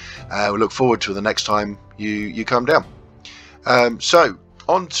 But we look forward to the next time you come down. So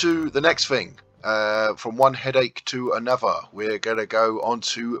on to the next thing. From one headache to another, we're going to go on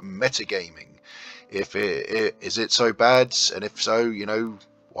to metagaming. Is it so bad? And if so,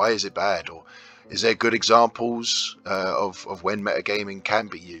 why is it bad? Or is there good examples of when metagaming can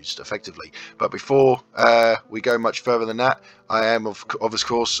be used effectively? But before we go much further than that, I am, of course,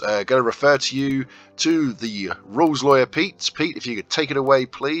 going to refer to the rules lawyer, Pete. Pete, if you could take it away,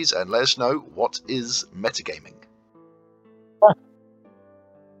 please, and let us know what is metagaming.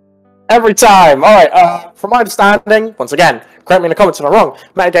 Every time. All right. From my understanding, once again, correct me in the comments if I'm wrong.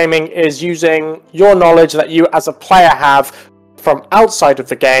 Metagaming is using your knowledge that you as a player have from outside of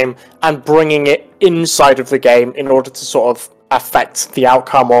the game and bringing it inside of the game in order to sort of affect the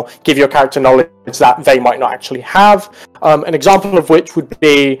outcome or give your character knowledge that they might not actually have. An example of which would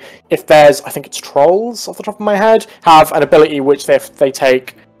be if there's, I think it's trolls off the top of my head, have an ability which if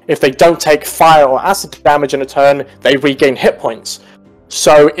they don't take fire or acid damage in a turn, they regain hit points.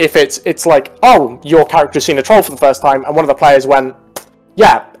 So if it's like, oh, your character's seen a troll for the first time, and one of the players went,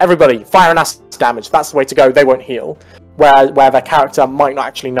 yeah, everybody, fire and acid damage, that's the way to go, they won't heal. Where their character might not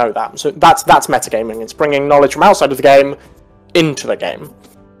actually know that. So that's metagaming. It's bringing knowledge from outside of the game into the game.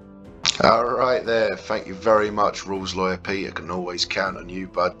 All right there. Thank you very much, rules lawyer Pete. I can always count on you,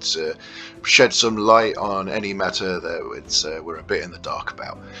 bud, to shed some light on any matter that we're a bit in the dark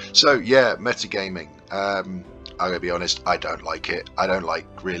about. So yeah, metagaming. I'm going to be honest, I don't like it. I don't like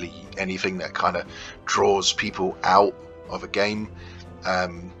really anything that kind of draws people out of a game.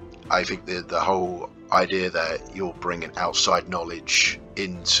 I think the whole idea that you're bringing outside knowledge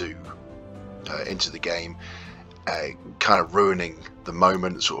into the game, kind of ruining the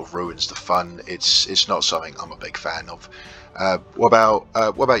moment, sort of ruins the fun. It's not something I'm a big fan of. What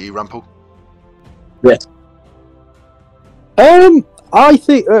about you, Rumpel? Yes. I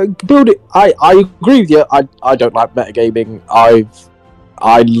think build it. I agree with you. I don't like metagaming.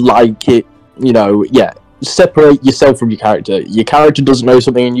 I like it. Yeah. Separate yourself from your character. Your character doesn't know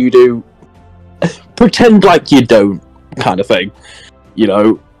something and you do. Pretend like you don't, kind of thing.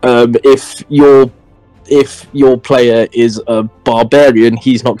 If your player is a barbarian,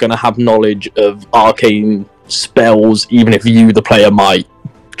 he's not going to have knowledge of arcane spells, even if you, the player, might.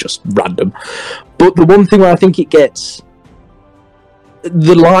 Just random. But the one thing where I think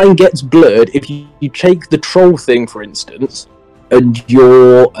the line gets blurred if you take the troll thing, for instance, and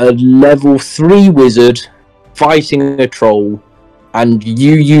you're a level 3 wizard fighting a troll, and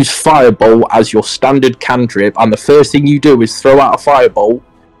you use Firebolt as your standard cantrip, and the first thing you do is throw out a Firebolt.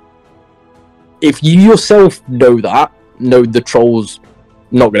 If you yourself know the troll's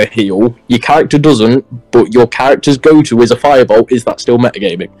not going to heal, your character doesn't, but your character's go-to is a Firebolt, is that still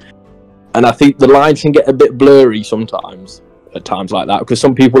metagaming? And I think the lines can get a bit blurry sometimes. At times like that, because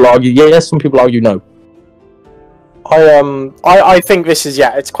some people argue yes, some people argue no. I think this is,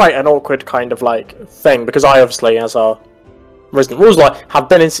 it's quite an awkward kind of like thing, because I obviously, as a resident rules lawyer, have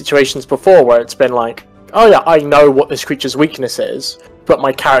been in situations before where it's been like, oh yeah, I know what this creature's weakness is, but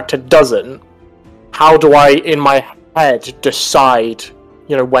my character doesn't. How do I, in my head, decide,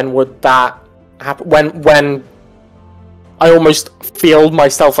 when would that happen? When I almost feel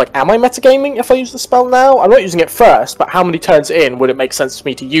myself like, am I metagaming if I use the spell now? I'm not using it first, but how many turns in would it make sense for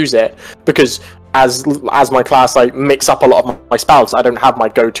me to use it? Because as my class, I mix up a lot of my spells. I don't have my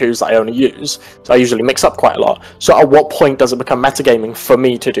go-tos that I only use, so I usually mix up quite a lot. So at what point does it become metagaming for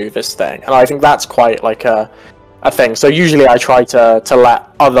me to do this thing? And I think that's quite like a thing. So usually I try to let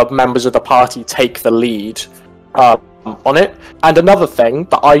other members of the party take the lead on it. And another thing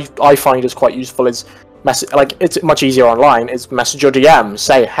that I find is quite useful is it's much easier online, is message your DM,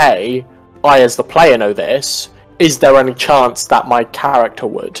 say, hey, I as the player know this, is there any chance that my character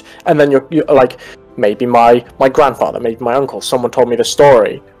would? And then you're like, maybe my grandfather, maybe my uncle, someone told me the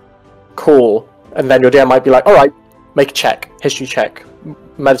story, cool. And then your DM might be like, alright, make a check, history check,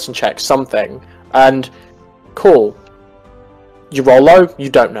 medicine check, something, and cool. You roll low, you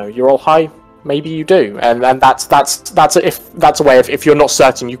don't know. You roll high, maybe you do. And that's a way of, if you're not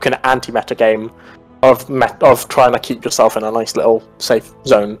certain, you can anti-metagame of trying to keep yourself in a nice little safe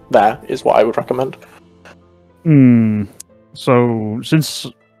zone. There is what I would recommend. So since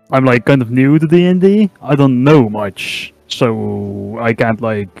I'm like kind of new to D&D, I don't know much, so I can't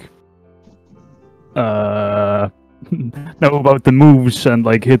like know about the moves and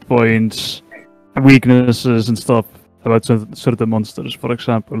like hit points, weaknesses and stuff about certain monsters, for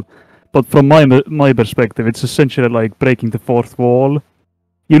example. But from my perspective, it's essentially like breaking the fourth wall.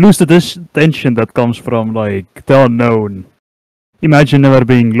 You lose the tension that comes from like the unknown. Imagine never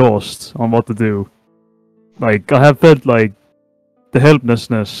being lost on what to do. Like I have felt like the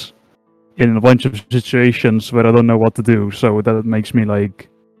helplessness in a bunch of situations where I don't know what to do. So that makes me like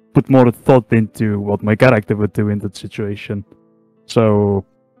put more thought into what my character would do in that situation. So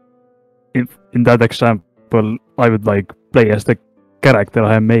in that example, I would like play as the character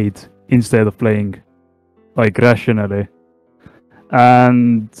I made instead of playing like rationally.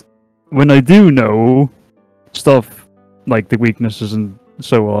 And when I do know stuff like the weaknesses and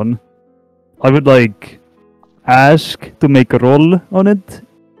so on, I would like ask to make a roll on it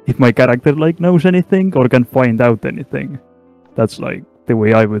if my character like knows anything or can find out anything. That's like the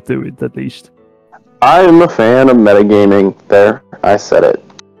way I would do it, at least. I'm a fan of metagaming. There, I said it.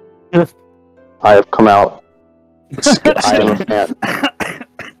 I have come out. I am a fan.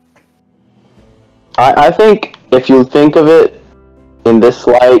 I think if you think of it in this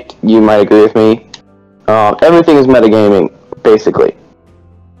light, you might agree with me. Everything is metagaming, basically.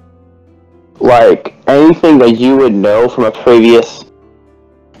 Like, anything that you would know from a previous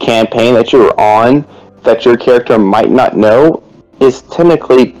campaign that you were on, that your character might not know, is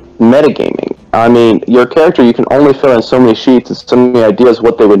technically metagaming. I mean, your character, you can only fill in so many sheets and so many ideas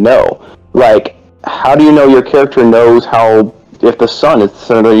what they would know. Like, how do you know your character knows how, if the sun is the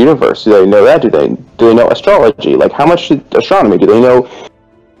center of the universe? Do they know that? Do they know astrology? Like, how much astronomy? Do they know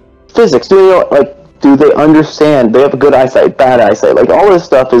physics? Do they know, like, do they understand? They have a good eyesight, bad eyesight. Like, all this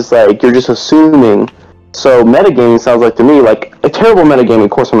stuff is, like, you're just assuming. So, metagaming sounds like, to me, like, a terrible metagaming, of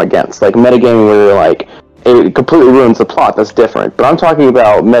course I'm against. Like, metagaming where you're, like, it completely ruins the plot, that's different. But I'm talking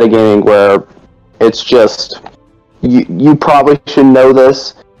about metagaming where it's just, you probably should know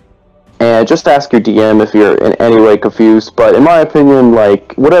this, and just ask your DM if you're in any way confused. But in my opinion,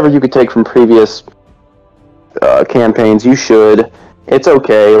 like, whatever you could take from previous campaigns, you should. It's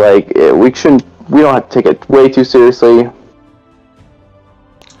okay, like, we don't have to take it way too seriously.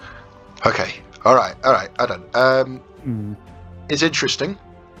 Okay, alright, I don't. It's interesting.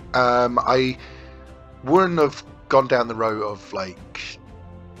 I wouldn't have gone down the road of, like,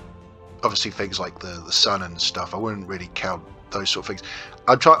 obviously things like the sun and stuff. I wouldn't really count those sort of things.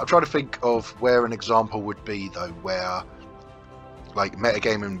 I'm trying to think of where an example would be, though, where, like,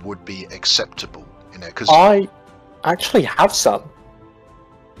 metagaming would be acceptable in it. Cause I actually have some.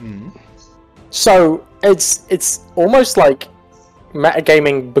 So it's almost like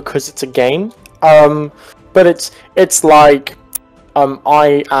metagaming because it's a game, but it's like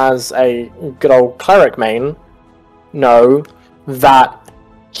I, as a good old cleric main, know that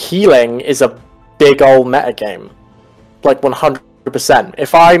healing is a big old metagame, like 100%.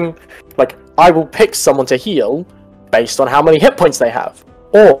 If I'm like, I will pick someone to heal based on how many hit points they have,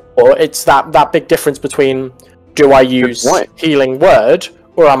 or it's that big difference between, do I use healing word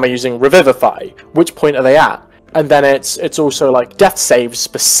or am I using revivify? Which point are they at? And then it's also like death saves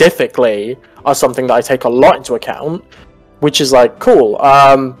specifically are something that I take a lot into account, which is like, cool,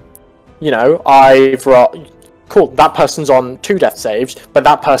 you know, cool, that person's on 2 death saves, but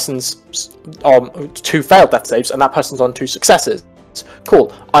that person's on 2 failed death saves, and that person's on 2 successes.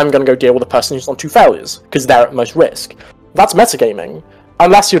 Cool, I'm gonna go deal with the person who's on 2 failures, because they're at most risk. That's metagaming.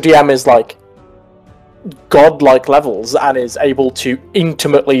 Unless your DM is like godlike levels and is able to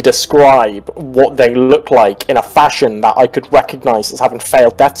intimately describe what they look like in a fashion that I could recognize as having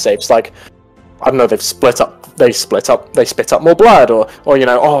failed death saves, like, I don't know, they spit up more blood, or you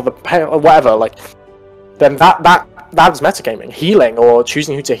know, oh, the pain, or whatever, like, then that's metagaming. Healing, or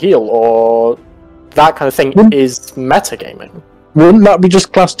choosing who to heal, or that kind of thing is metagaming. Wouldn't that be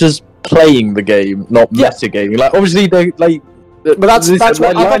just classed as playing the game, not metagaming? Like, obviously, they like. But that's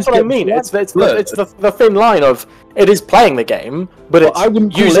what I mean. It's the thin line of, it is playing the game, but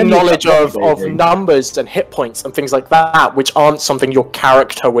it's using knowledge of numbers and hit points and things like that, which aren't something your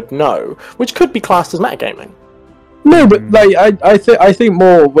character would know, which could be classed as metagaming. No, but like I think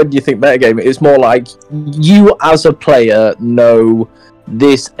more when you think metagaming, it's more like you as a player know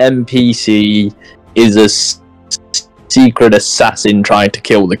this NPC is a secret assassin trying to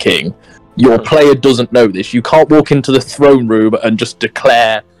kill the king. Your player doesn't know this. You can't walk into the throne room and just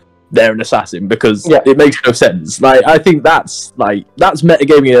declare they're an assassin, because it makes no sense. Like, I think that's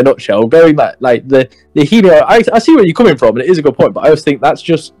metagaming in a nutshell. Going like the healing. I see where you're coming from, and it is a good point. But I always think that's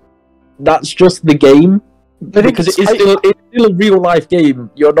just the game, because it's still a real life game.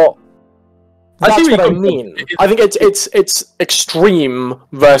 You're not. That's what I mean. I think it's extreme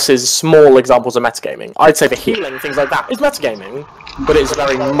versus small examples of metagaming. I'd say the healing, things like that, is metagaming, but it's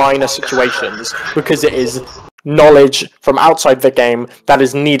very minor situations, because it is knowledge from outside the game that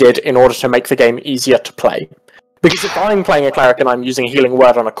is needed in order to make the game easier to play. Because if I'm playing a cleric and I'm using a healing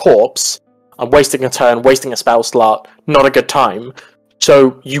word on a corpse, I'm wasting a turn, wasting a spell slot, not a good time.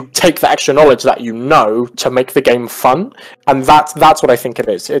 So you take the extra knowledge that you know to make the game fun, and that's what I think it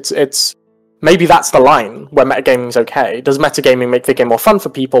is. It's maybe that's the line where metagaming's okay. Does metagaming make the game more fun for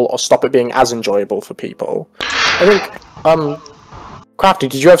people, or stop it being as enjoyable for people? I think, Crafty,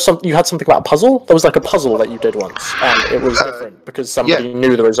 did you have you had something about a puzzle? There was like a puzzle that you did once, and it was different because somebody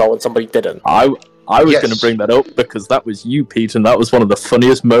knew the result and somebody didn't. I was going to bring that up because that was you, Pete, and that was one of the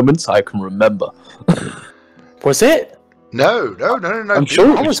funniest moments I can remember. Was it? No. I'm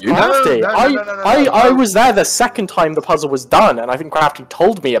sure I was Crafty. I was there the second time the puzzle was done, and I think Crafty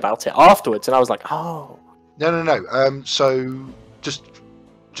told me about it afterwards, and I was like, oh. No. So just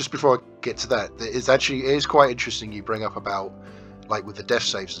before I get to that, it is quite interesting you bring up about like with the death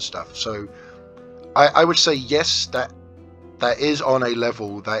saves and stuff. So I would say yes, that is on a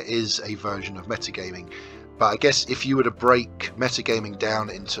level, that is a version of metagaming. But I guess if you were to break metagaming down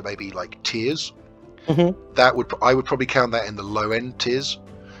into maybe like tiers, I would probably count that in the low end tiers,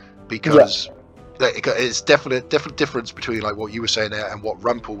 because it's definite difference between like what you were saying there and what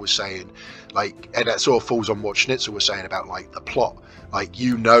Rumpel was saying, like, and that sort of falls on what Schnitzel was saying about like the plot. Like,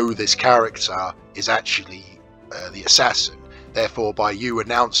 this character is actually the assassin. Therefore, by you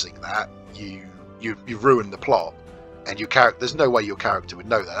announcing that, you ruin the plot, and your character. There's no way your character would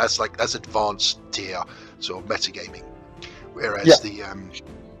know that. That's advanced tier sort of metagaming. Whereas the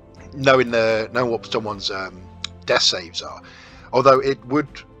knowing what someone's death saves are, although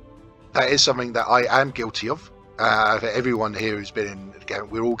that is something that I am guilty of. Everyone here who's been in the game,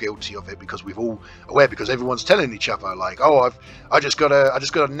 we're all guilty of it because we've all aware, because everyone's telling each other like, oh, I just got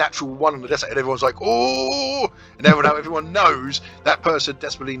a natural one on the death save, and everyone's like, oh, and everyone knows that person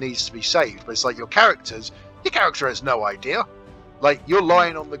desperately needs to be saved. But it's like your character has no idea. Like, you're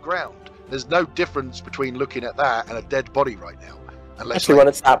lying on the ground. There's no difference between looking at that and a dead body right now. Especially when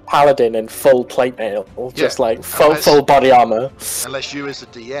it's that paladin in full plate mail, just like full body armor. Unless you as a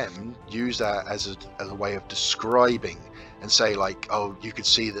DM use that as a way of describing and say like, oh, you could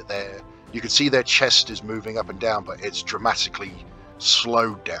see their chest is moving up and down, but it's dramatically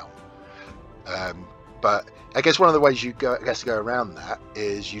slowed down. But I guess one of the ways to go around that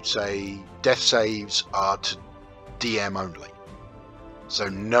is you'd say death saves are to DM only. So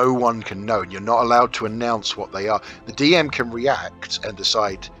no one can know, and you're not allowed to announce what they are. The DM can react and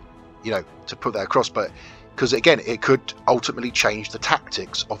decide, to put that across, but because again, it could ultimately change the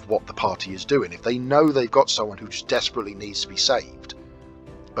tactics of what the party is doing. If they know they've got someone who just desperately needs to be saved,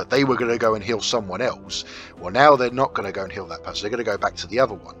 but they were going to go and heal someone else, well, now they're not going to go and heal that person. They're going to go back to the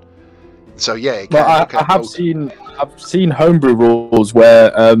other one. So yeah, I've seen homebrew rules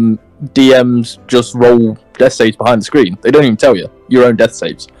where DMs just roll death saves behind the screen. They don't even tell you your own death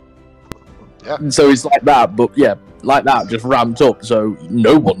saves. Yeah. So it's like that, but like that, just ramped up, so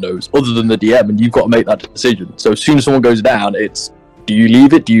no one knows other than the DM, and you've got to make that decision. So as soon as someone goes down, it's, do you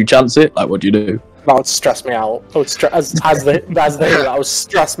leave it? Do you chance it? Like, what do you do? That would stress me out. As they hear that would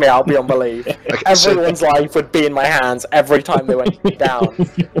stress me out beyond belief. Okay, everyone's life would be in my hands every time they went down.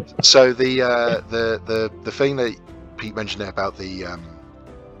 So the thing that Pete mentioned there about the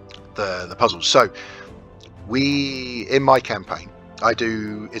puzzles. So in my campaign,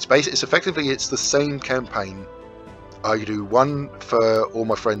 it's the same campaign. I do one for all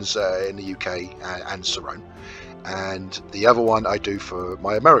my friends in the UK and Sarone, and the other one I do for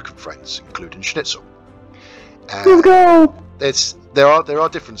my American friends, including Schnitzel. Let's go! There are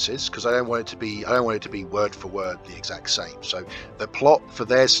differences, because I don't want it to be word for word the exact same. So the plot for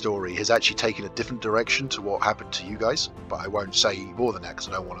their story has actually taken a different direction to what happened to you guys, but I won't say more than that because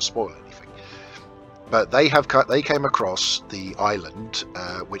I don't want to spoil anything. But they came across the island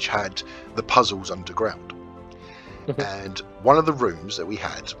which had the puzzles underground. And one of the rooms that we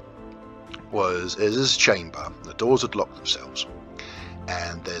had is this chamber. The doors had locked themselves,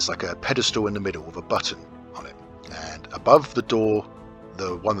 and there's like a pedestal in the middle with a button on it. And above the door,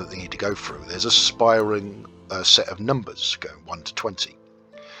 the one that they need to go through, there's a spiraling set of numbers going 1 to 20.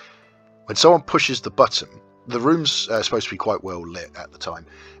 When someone pushes the button, the room's supposed to be quite well lit at the time,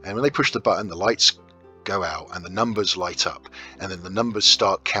 and when they push the button, the lights go out and the numbers light up, and then the numbers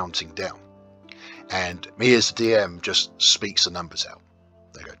start counting down. And me as the DM just speaks the numbers out.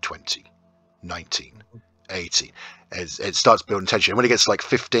 They go 20, 19, 18. It starts building tension. And when it gets to like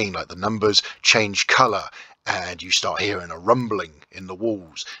 15, like the numbers change colour, and you start hearing a rumbling in the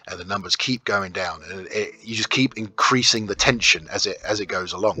walls, and the numbers keep going down, and you just keep increasing the tension as it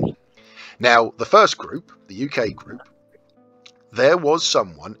goes along. Now, the first group, the UK group, there was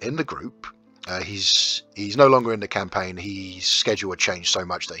someone in the group. He's no longer in the campaign. His schedule had changed so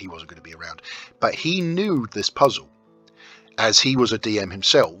much that he wasn't going to be around. But he knew this puzzle, as he was a DM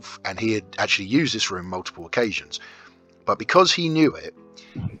himself, and he had actually used this room multiple occasions. But because he knew it,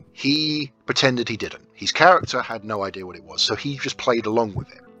 he pretended he didn't. His character had no idea what it was, so he just played along with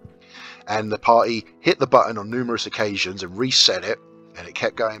it. and the party hit the button on numerous occasions and reset it, and it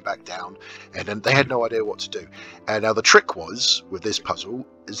kept going back down, and then they had no idea what to do. And now the trick was, with this puzzle,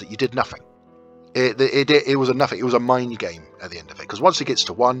 is that you did nothing. It was a nothing. It was a mind game at the end of it, because once it gets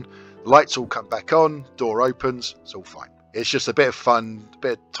to 1, lights all come back on, door opens, it's all fine. It's just a bit of fun, a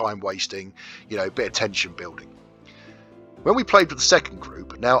bit of time wasting, a bit of tension building. When we played with the second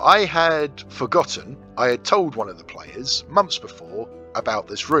group, now I had forgotten, I had told one of the players months before about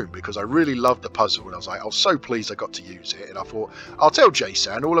this room, because I really loved the puzzle, and I was so pleased I got to use it, and I thought, I'll tell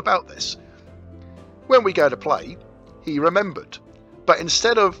Jason all about this. When we go to play, he remembered. But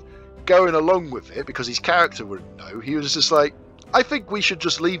instead of going along with it, because his character wouldn't know, he was just like, I think we should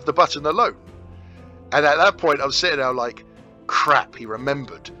just leave the button alone. And at that point, I'm sitting there like, crap, he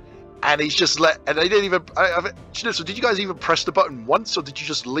remembered. And he's just and they didn't even, so did you guys even press the button once, or did you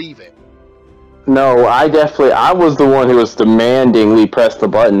just leave it? No, I was the one who was demanding we press the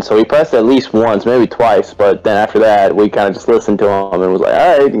button, so we pressed at least once, maybe twice, but then after that, we kind of just listened to him and was like,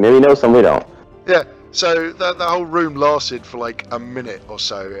 alright, maybe know some, we don't. Yeah, so the whole room lasted for like a minute or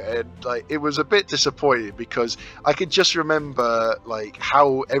so, and it was a bit disappointing, because I could just remember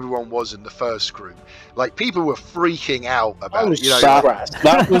how everyone was in the first group. People were freaking out about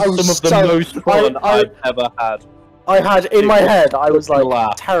that was some of the most fun I've ever had. I had in my head, I was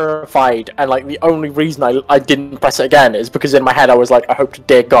terrified, and the only reason I didn't press it again is because in my head I was like, I hope to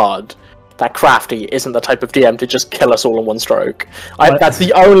dear God that Crafty isn't the type of DM to just kill us all in one stroke. That's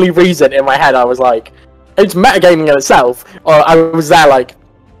the only reason in my head I was like, it's metagaming in itself. I was there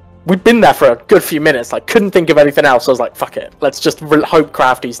we'd been there for a good few minutes, couldn't think of anything else. So I was like, fuck it, let's just hope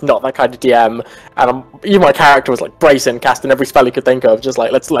Crafty's not that kind of DM. And even my character was bracing, casting every spell he could think of, just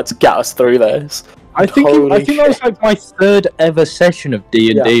let's get us through this. I think that was my third ever session of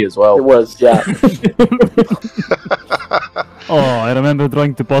D&D as well. It was, yeah. Oh, I remember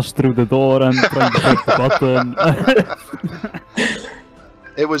trying to bust through the door and trying to click the button.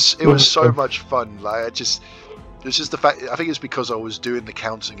 It was so much fun. It's just the fact. I think it's because I was doing the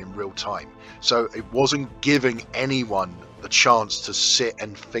counting in real time, so it wasn't giving anyone the chance to sit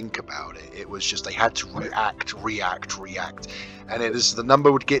and think about it. It was just they had to react, and the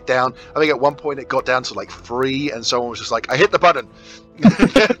number would get down. I think at one point it got down to 3, and someone was just like, "I hit the button."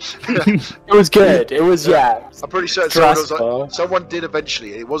 It was good. It was I'm pretty certain someone did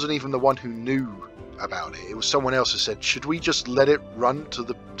eventually. It wasn't even the one who knew about it. It was someone else who said, "Should we just let it run to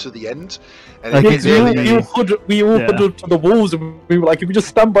the end?" And we all huddled to the walls, and we were like, "If we just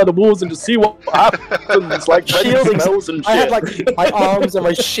stand by the walls and just see what happens," shielding smells and shit. I had my arms and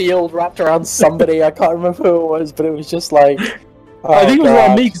my shield wrapped around somebody. I can't remember who it was, but it was just I think it was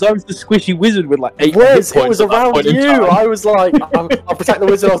around me, because I was the squishy wizard with 8 hit points. It was around you. I was like, I'll protect the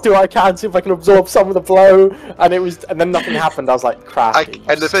wizard. I'll do what I can, see if I can absorb some of the blow. And then nothing happened. I was like, crap.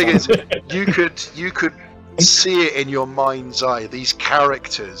 And the thing is, you could see it in your mind's eye. These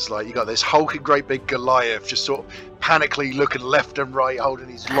characters, you got this hulking great big Goliath, just sort of panically looking left and right, holding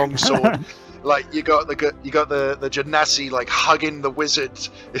his long sword. You got the Genasi hugging the wizard.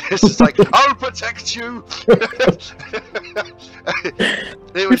 It's just I'll protect you.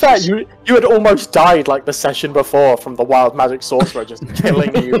 In fact, you had almost died the session before from the wild magic sorcerer just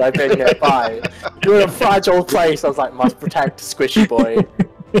killing you by being nearby. You were in a fragile place. I was like, must protect Squishy boy.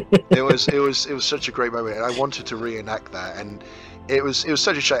 It was such a great moment, and I wanted to reenact that, and it was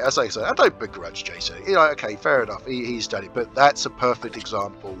such a shame. As I said, I don't begrudge Jason. Okay, fair enough, he's done it, but that's a perfect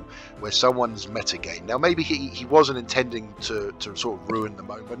example where someone's metagame. Now, maybe he wasn't intending to sort of ruin the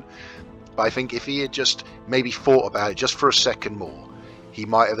moment, but I think if he had just maybe thought about it just for a second more, he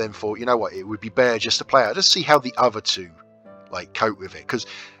might have then thought, you know what, it would be better just to play out, just see how the other two cope with it, because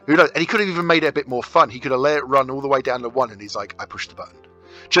who knows? And he could have even made it a bit more fun. He could have let it run all the way down to 1, and he's like, I pushed the button,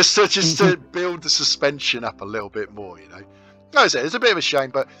 just to build the suspension up a little bit more, Like I said, it's a bit of a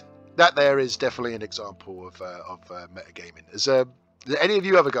shame, but that there is definitely an example of metagaming. Is any of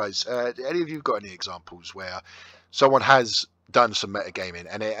you other guys? Any of you got any examples where someone has done some metagaming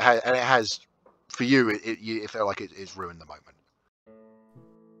and it has for you? You feel like it's ruined the moment.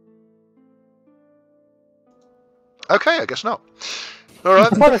 Okay, I guess not. All right.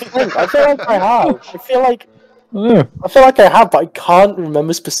 I'm trying to think. I feel like I have. I feel like I have, but I can't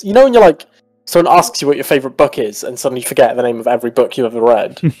remember specific. You know when you're someone asks you what your favorite book is, and suddenly you forget the name of every book you ever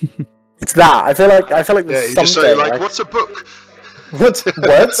read. It's that. I feel like there's you just say what's a book? What?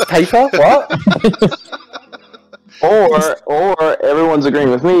 Words? Paper? What? or everyone's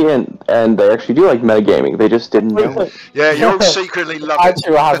agreeing with me, and they actually do like metagaming. They just didn't know. Yeah, you all secretly love it. I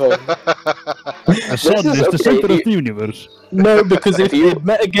too haven't. A sun is the center of the universe. No, because if you had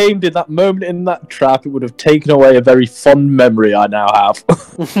metagamed in that moment in that trap, it would have taken away a very fun memory I now have.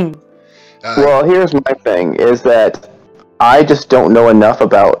 Well, here's my thing: is that I just don't know enough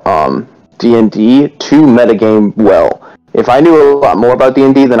about D&D to metagame well. If I knew a lot more about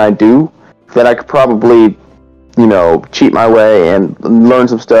D&D than I do, then I could probably, cheat my way and learn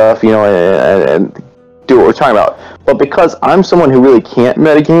some stuff, and do what we're talking about. But because I'm someone who really can't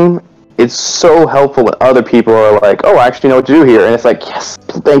metagame, it's so helpful when other people are like, "Oh, I actually know what to do here," and it's like, "Yes,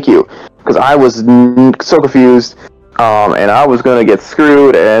 thank you," because I was so confused. And I was gonna get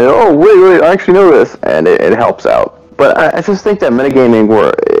screwed, and wait, I actually know this, and it helps out. But I just think that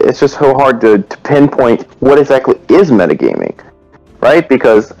metagaming, it's just so hard to pinpoint what exactly is metagaming, right?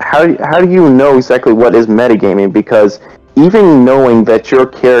 Because how do you know exactly what is metagaming? Because even knowing that your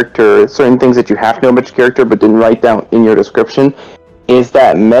character, certain things that you have to know about your character but didn't write down in your description, is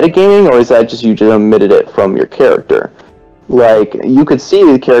that metagaming, or is that just you just omitted it from your character? Like, you could see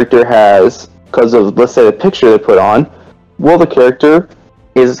the character has, because of, let's say, the picture they put on, well, the character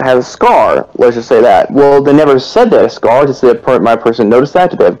has a scar. Let's just say that. Well, they never said they had a scar. Just that my person noticed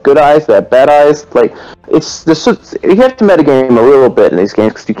that. Do they have good eyes? Do they have bad eyes? Like, it's this. You have to metagame a little bit in these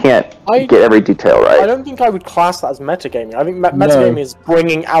games because you can't get every detail right. I don't think I would class that as metagaming. I think metagaming is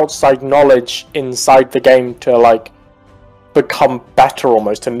bringing outside knowledge inside the game to, like, become better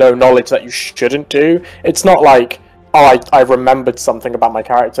almost, to know knowledge that you shouldn't do. It's not like, oh, I remembered something about my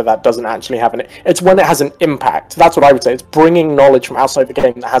character that doesn't actually have an... It's when it has an impact. That's what I would say. It's bringing knowledge from outside the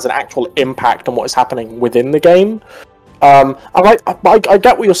game that has an actual impact on what is happening within the game. I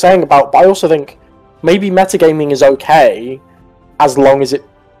get what you're saying about, but I also think maybe metagaming is okay as long as it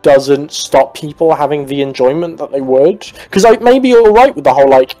doesn't stop people having the enjoyment that they would. Because maybe you're right with the whole,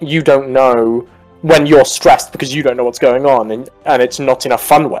 like, you don't know when you're stressed because you don't know what's going on, and it's not in a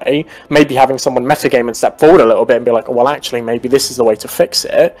fun way. Maybe having someone metagame and step forward a little bit and be like, oh, well, actually, maybe this is the way to fix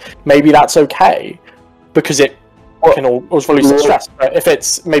it. Maybe that's okay, because it can also release the stress. But if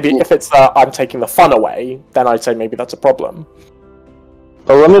it's I'm taking the fun away, then I'd say maybe that's a problem.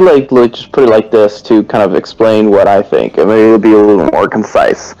 But let me just put it like this to kind of explain what I think, and maybe it'll be a little more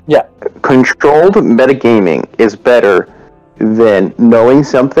concise. Yeah. Controlled metagaming is better than knowing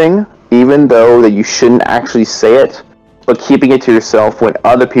something, even though that you shouldn't actually say it, but keeping it to yourself when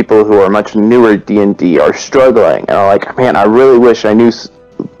other people who are much newer to D&D are struggling and are like, man, I really wish I knew,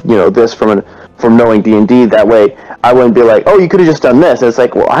 this from knowing D&D. That way, I wouldn't be like, oh, you could have just done this. And it's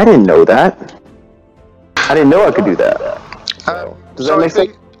like, well, I didn't know that. I didn't know I could do that. Does that make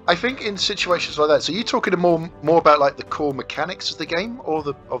sense? I think in situations like that, so you're talking more about like the core mechanics of the game or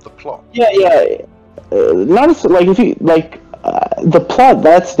of the plot? Yeah. Not like if you like. The plot,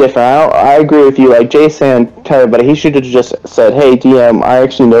 that's different. I agree with you. Like Jason, but he should have just said, "Hey, DM, I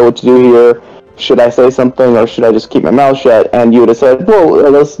actually know what to do here. Should I say something, or should I just keep my mouth shut?" And you would have said, "Well,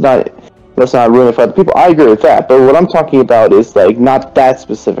 let's not ruin it for other people." I agree with that. But what I'm talking about is like not that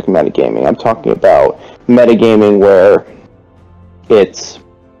specific metagaming. I'm talking about metagaming where it's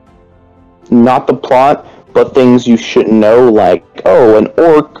not the plot, but things you shouldn't know. Like, oh, an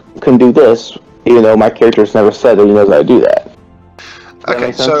orc can do this, even though my character's never said that he knows how to do that.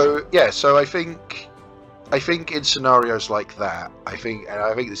 Okay, so I think in scenarios like that, I think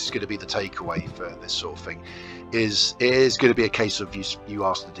this is going to be the takeaway for this sort of thing, is it is going to be a case of you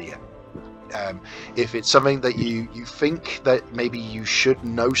ask the DM. If it's something that you think that maybe you should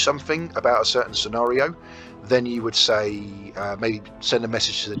know something about a certain scenario, then you would say, maybe send a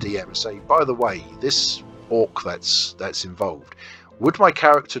message to the DM and say, by the way, this orc that's involved, would my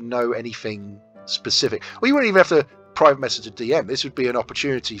character know anything specific? Well, you wouldn't even have to private message to DM. This would be an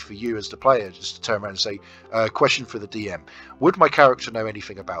opportunity for you as the player just to turn around and say, question for the DM, would my character know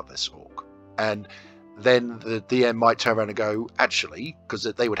anything about this orc? And then the DM might turn around and go, actually, because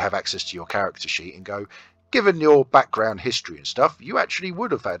they would have access to your character sheet, and go, given your background history and stuff, you actually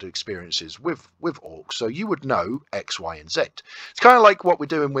would have had experiences with orcs, so you would know X, Y, and Z. It's kind of like what we're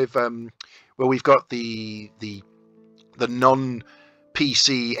doing with where we've got the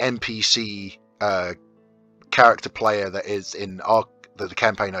non-PC NPC character player that is in the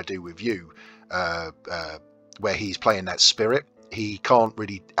campaign I do with you, where he's playing that spirit. He can't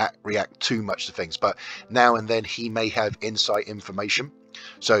really react too much to things, but now and then he may have insight information,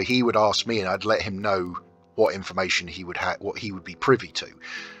 so he would ask me and I'd let him know what information he would have, what he would be privy to.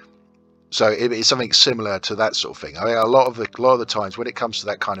 So it's something similar to that sort of thing. I mean, a lot of the times when it comes to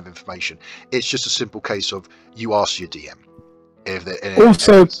that kind of information, it's just a simple case of you ask your DM.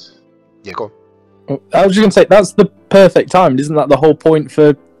 Yeah, go on. I was just going to say, that's the perfect time. Isn't that the whole point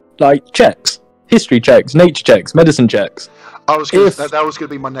for, like, checks? history checks, nature checks, medicine checks. That was going to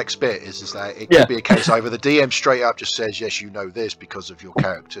be my next bit. Is that it could be a case either the DM straight up just says yes, you know this because of your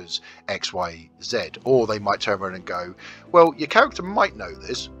character's X, Y, Z, or they might turn around and go, well, your character might know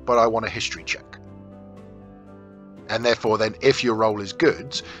this, but I want a history check. And therefore, then, if your roll is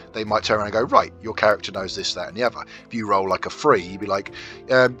good, they might turn around and go, right, your character knows this, that, and the other. If you roll like a 3, you'd be like,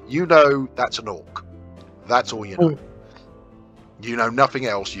 you know that's an orc. That's all you know. You know nothing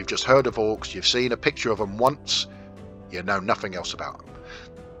else. You've just heard of orcs. You've seen a picture of them once. You know nothing else about them.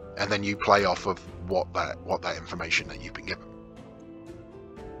 And then you play off of what that information that you've been given.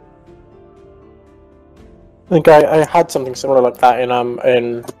 I think I had something similar like that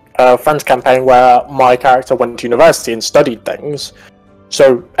in a friend's campaign where my character went to university and studied things.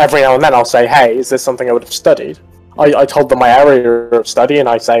 So every now and then I'll say, hey, is this something I would have studied? I told them my area of study and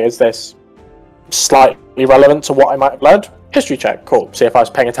I say, is this slightly relevant to what I might have learned? History check, cool. See if I was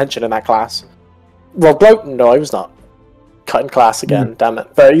paying attention in that class. Well, bloke, no, I was not. Cut in class again, damn it.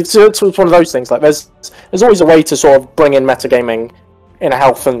 But it's one of those things, like there's always a way to sort of bring in metagaming in a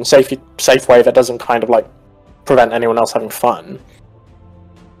health and safe way that doesn't kind of like prevent anyone else having fun.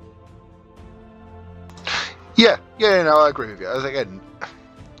 Yeah, no, I agree with you. As again,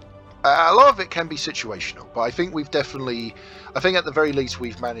 a lot of it can be situational, but I think at the very least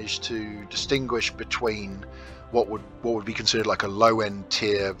we've managed to distinguish between what would be considered like a low-end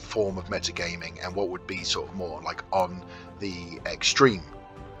tier form of metagaming and what would be sort of more like on the extreme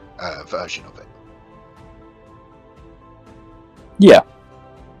version of it. Yeah.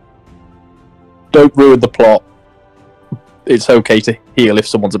 Don't ruin the plot. It's okay to heal if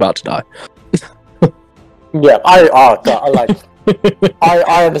someone's about to die. Yeah, I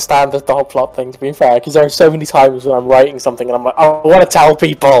understand the whole plot thing, to be fair, because there are so many times when I'm writing something and I'm like, I want to tell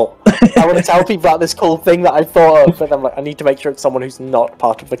people. I want to tell people about this cool thing that I thought of, and I'm like, I need to make sure it's someone who's not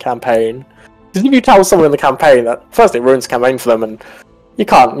part of the campaign. Because if you tell someone in the campaign that, first it ruins the campaign for them, and you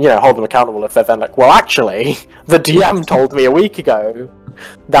can't, hold them accountable if they're then like, well, actually, the DM told me a week ago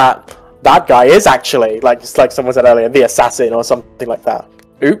that that guy is actually, just like someone said earlier, the assassin or something like that.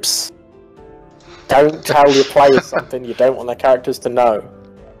 Oops. Don't tell your players something you don't want their characters to know.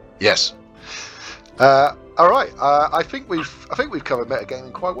 Yes. All right. I think we've covered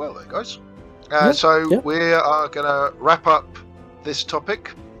metagaming quite well there, guys. We are gonna wrap up this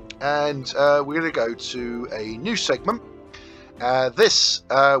topic, and we're gonna go to a new segment. This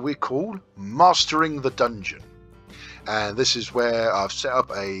we call Mastering the Dungeon, and this is where I've set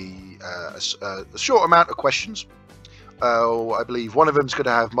up a short amount of questions. I believe one of them is going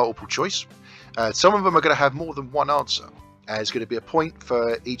to have multiple choice. Some of them are going to have more than one answer. It's going to be a point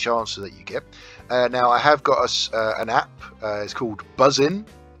for each answer that you get. Now, I have got us an app. It's called Buzzin.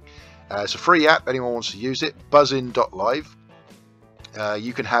 It's a free app. Anyone wants to use it, buzzin.live.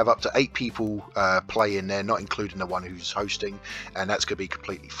 You can have up to 8 people play in there, not including the one who's hosting, and that's going to be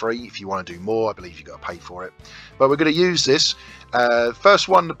completely free. If you want to do more, I believe you've got to pay for it. But we're going to use this. First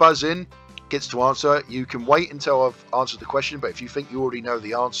one to buzz in gets to answer. You can wait until I've answered the question, but if you think you already know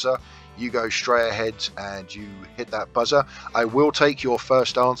the answer, you go straight ahead and you hit that buzzer. I will take your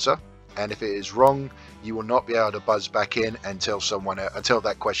first answer, and if it is wrong, you will not be able to buzz back in until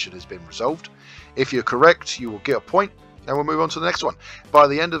that question has been resolved. If you're correct, you will get a point, and we'll move on to the next one. By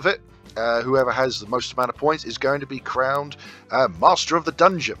the end of it, whoever has the most amount of points is going to be crowned Master of the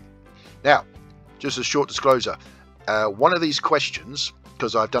Dungeon. Now, just a short disclosure, one of these questions,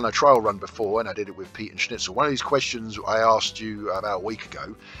 because I've done a trial run before and I did it with Pete and Schnitzel, one of these questions I asked you about a week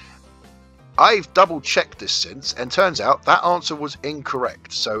ago, I've double checked this since, and turns out that answer was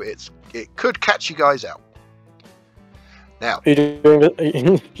incorrect, so it could catch you guys out. Now, are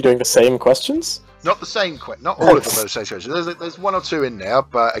you doing the same questions? Not the same not all of them are the same questions. There's one or two in there,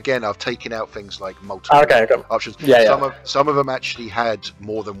 but again, I've taken out things like multiple options. Some of them actually had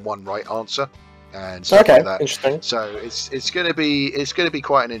more than one right answer, and stuff like that. Interesting. So it's going to be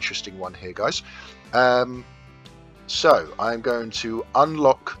quite an interesting one here, guys. So I'm going to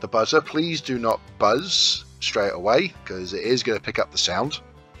unlock the buzzer. Please do not buzz straight away, because it is going to pick up the sound.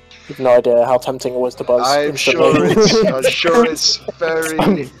 You've no idea how tempting it was to buzz. I'm sure it's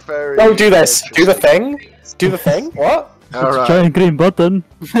very, very... Don't do this! Do the thing! Do the thing! What? All right. Giant green button.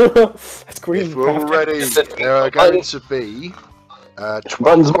 It's green. If we're all ready, there are going to be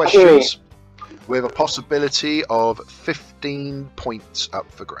 12 questions with a possibility of 15 points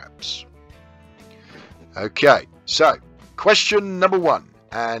up for grabs. Okay, so question number 1,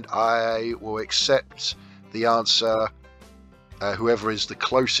 and I will accept the answer, whoever is the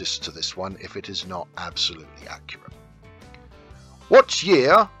closest to this one, if it is not absolutely accurate. What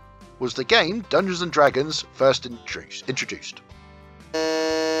year was the game Dungeons & Dragons first introduced?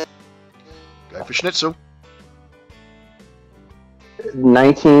 Go Go for Schnitzel.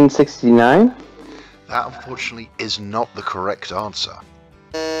 1969. That unfortunately is not the correct answer.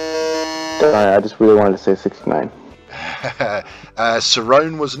 I just really wanted to say 69.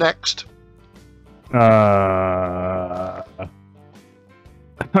 Cerrone was next.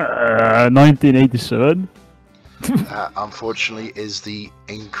 1987. Unfortunately, is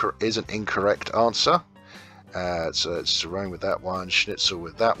an incorrect answer. So it's Cerrone with that one, Schnitzel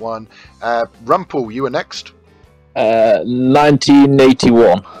with that one. Rumpel, you were next.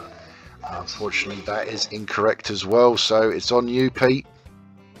 1981. Unfortunately, that is incorrect as well. So it's on you, Pete.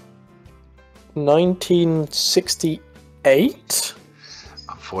 1968.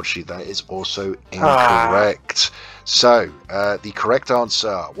 Unfortunately, that is also incorrect. So the correct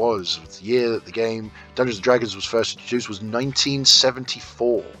answer was the year that the game Dungeons and Dragons was first introduced was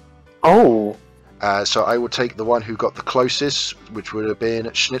 1974. Oh. So I will take the one who got the closest, which would have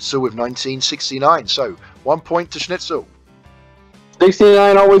been Schnitzel with 1969. So 1 point to Schnitzel.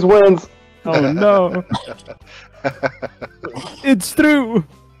 69 always wins. Oh no! It's true.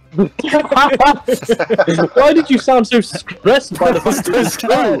 Why did you sound so stressed by the fact that it's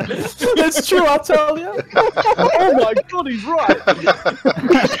true? It's true, I'll tell you. Oh my god, he's right.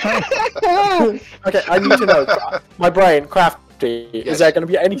 Okay, I need to know. My brain, Crafty, is there going to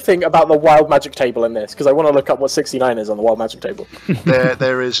be anything about the wild magic table in this? Because I want to look up what 69 is on the wild magic table.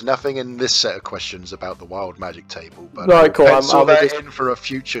 There is nothing in this set of questions about the wild magic table, but Right, cool. pencil that in for a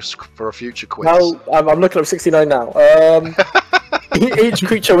future quiz. Well, I'm looking up 69 now. Each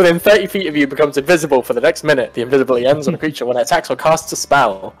creature within 30 feet of you becomes invisible for the next minute. The invisibility ends on a creature when it attacks or casts a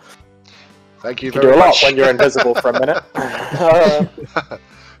spell. Thank you You can very do a lot much. when you're invisible for a minute.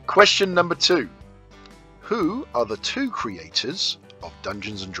 Question number 2. Who are the 2 creators of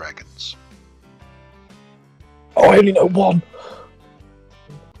Dungeons and Dragons? Oh, I only know one.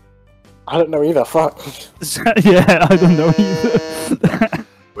 I don't know either, fuck. Yeah, I don't know either.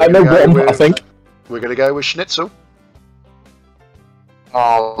 I know one, I think. We're going to go with Schnitzel.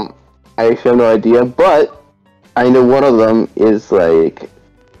 I actually have no idea, but I know one of them is like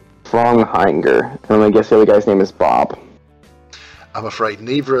Frongheinger, and I guess the other guy's name is Bob. I'm afraid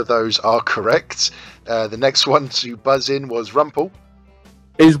neither of those are correct. The next one to buzz in was Rumpel.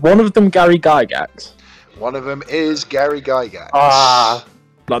 Is one of them Gary Gygax? One of them is Gary Gygax. Ah,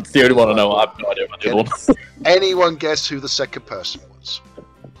 That's the only one I know. I have no idea about the other one. Anyone guess who the second person was?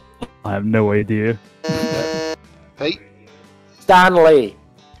 I have no idea. Pete? Stanley.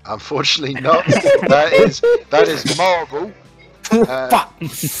 Unfortunately not. that is Marvel.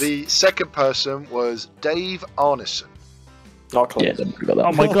 The second person was Dave Arneson. Not close. Yeah, don't worry about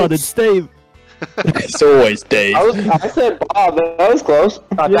Oh my god, it's Dave. that. It's always Dave. I said Bob, that was close.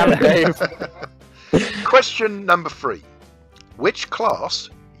 God damn it, Dave. Question number 3. Which class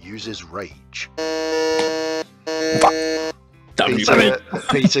uses rage? Damn you, Pete.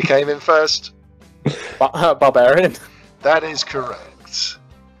 Peter came in first. Barbarian. That is correct.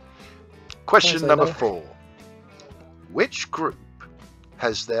 Question number 4. Which group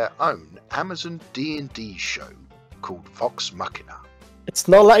has their own Amazon D&D show called Vox Machina? It's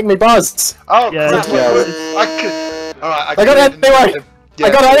not letting me buzz. Oh, Yeah, crap. yeah. I could. All right, I got it anyway. Yeah. I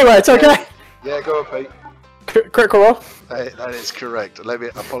got it anyway, it's okay. Yeah, go on, Pete. Critical roll. That is correct. Let me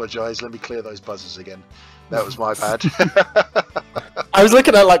apologise. Let me clear those buzzers again. That was my bad. I was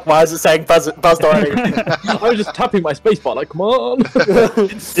looking at like, why is it saying buzzed already? I was just tapping my spacebar like, come on.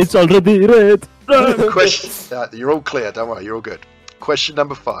 It's already red. Question. You're all clear. Don't worry. You're all good. Question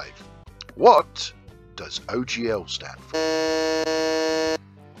number 5. What does OGL stand for?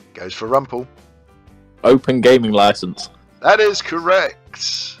 Goes for Rumpel. Open gaming license. That is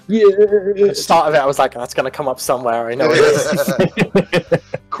correct. Yeah. At the start of it, I was like, that's going to come up somewhere. I know it is.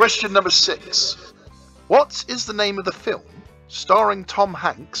 Question number 6. What is the name of the film starring Tom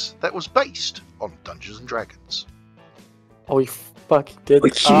Hanks that was based on Dungeons and Dragons? Oh, you fucking did.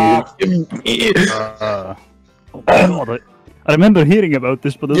 God, I remember hearing about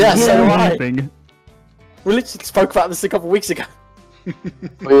this, but I Yes, don't so know do I. anything. We literally spoke about this a couple weeks ago.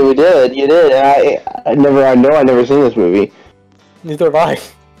 We did, you did. I never seen this movie. Neither have I.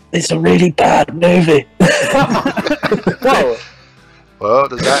 It's a really bad movie. Whoa. Well,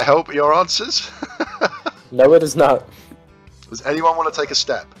 does that help your answers? No, it is not. Does anyone want to take a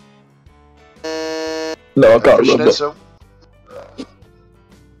step? No, I can't remember. Schnitzel?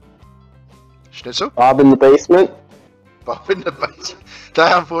 Schnitzel? Bob in the basement. Bob in the basement.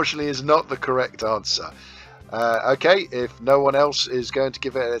 That unfortunately is not the correct answer. Okay, if no one else is going to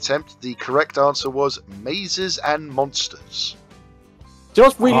give it an attempt, the correct answer was Mazes and Monsters. Do you know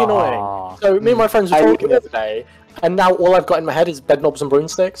what's really annoying? So me and my friends were talking the other day, and now all I've got in my head is bed knobs and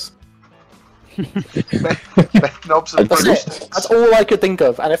broomsticks. Knobs and That's post-its. it. That's all I could think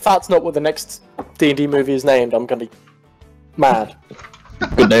of. And if that's not what the next D&D movie is named, I'm gonna be mad.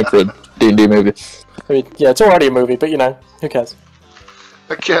 Good name for a D&D movie. I mean, yeah, it's already a movie, but you know, who cares?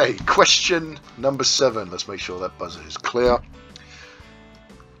 Okay, question number 7. Let's make sure that buzzer is clear.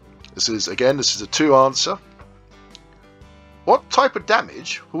 This is a 2-answer. What type of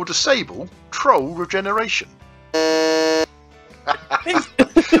damage will disable troll regeneration? I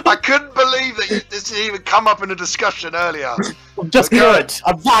couldn't believe that this didn't even come up in a discussion earlier. I'm just good.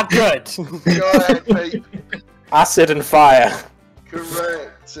 I'm that good. Go ahead, Pete. Acid and fire. Correct.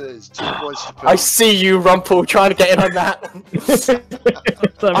 It's 2 points to Pete. I see you, Rumpel, trying to get in on that.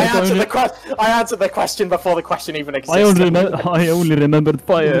 I answered the question before the question even existed. I only remembered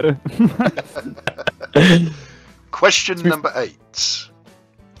fire. Question number 8.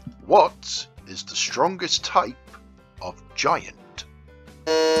 What is the strongest type of giant?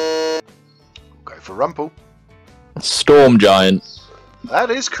 We'll go for Rumpel. Storm Giant.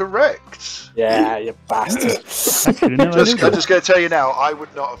 That is correct. Yeah, you bastard. Actually, no, I'm just going to tell you now, I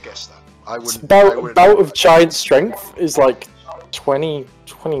would not have guessed that. I wouldn't. Bout of giant strength is like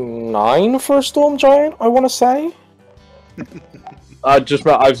 29 for a storm giant, I want to say. I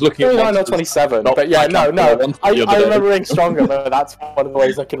was looking at 29 or 27, but yeah, no. I remember being stronger, but that's one of the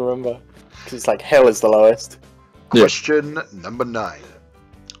ways I can remember. Because it's like hell is the lowest. Question number 9.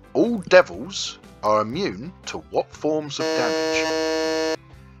 All devils are immune to what forms of damage?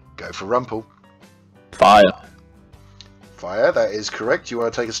 Go for Rumpel. Fire. Fire, that is correct. You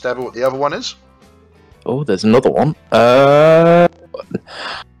want to take a stab at what the other one is? Oh, there's another one.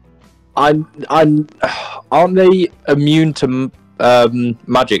 Aren't they immune to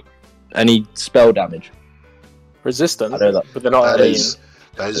magic? Any spell damage? Resistant, I know that. but they're not That immune. is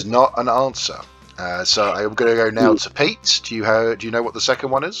not an answer. So I'm going to go now to Pete. Do you know what the second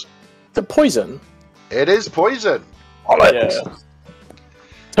one is? The poison? It is poison. Yeah.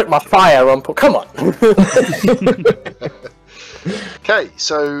 Took my fire, Rumpel. Come on. Okay,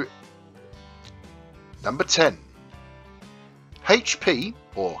 so number 10. HP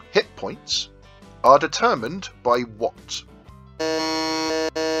or hit points are determined by what?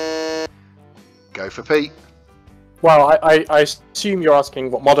 Go for Pete. Well, I assume you're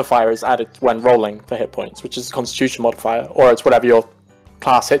asking what modifier is added when rolling for hit points, which is a Constitution modifier, or it's whatever your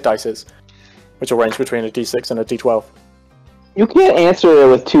class hit dice is, which will range between a D6 and a D12. You can't answer it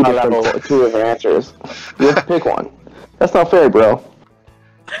with two different answers. You have to pick one. That's not fair, bro.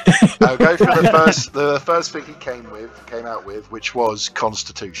 I'll go for the first thing he came out with, which was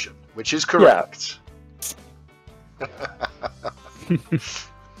Constitution, which is correct. I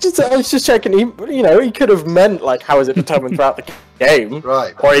was just checking. He could have meant like how is it determined throughout the game,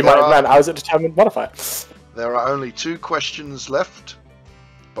 Right. or he might have meant how is it determined modifier. There are only 2 questions left,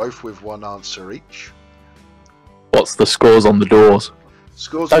 both with 1 answer each. What's the scores on the doors?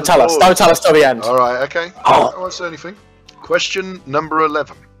 Scores. Don't tell us. Don't tell us till the end. All right. Okay. I won't say anything. Question number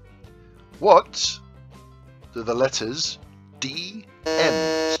 11. What do the letters D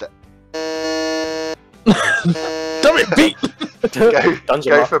M stand? Damn it, Pete! Go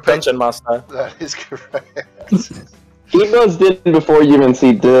for Pete. Dungeon Master. That is correct. He knows did before you even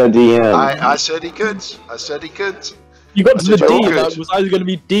see the DM. I said he could. I said he could. You got to the That's D, all and good. it was either going to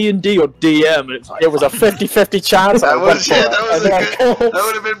be D&D or DM, and it's like... It was a 50-50 chance. That I went was for it. that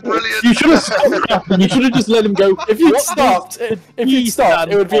would have been brilliant. You should have stopped. You should have just let him go. If you'd stopped, it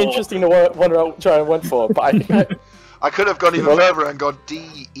would be interesting to wonder what I went for. But I think I could have gone even further and gone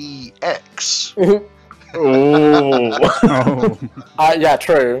DEX. Oh. yeah,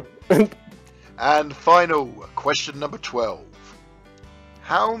 true. And final question number 12.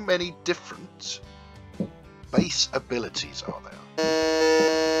 How many different base abilities are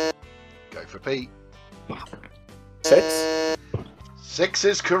there? Go for Pete. 6. 6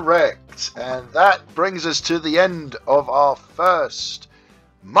 is correct. And that brings us to the end of our first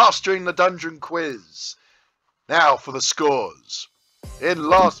Mastering the Dungeon quiz. Now for the scores. In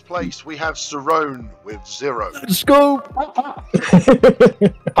last place we have Cerrone with 0. Let's go!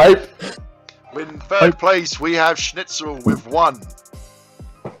 Hype. In third place we have Schnitzel with 1.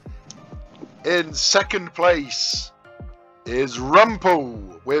 In second place is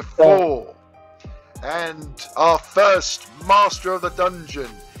Rumpel with 4. And our first Master of the Dungeon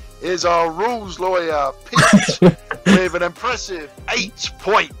is our rules lawyer, Pete, with an impressive 8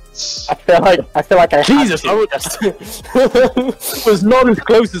 points. I feel like I Jesus, had to. It was not as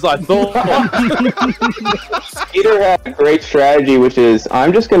close as I thought. Peter had a great strategy, which is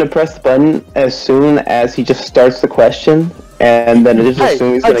I'm just going to press the button as soon as he just starts the question, and then it just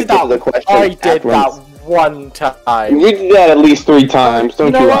assumes he's going to get to the question. I did that one time. You did that at least 3 times.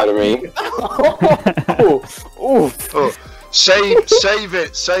 Don't you lie to me. Oh, save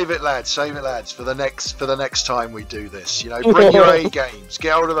it, lads, for the next time we do this. You know, bring your A games,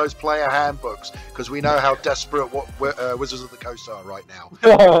 get hold of those player handbooks, because we know how desperate Wizards of the Coast are right now.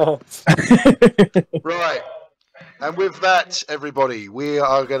 Right. And with that, everybody, we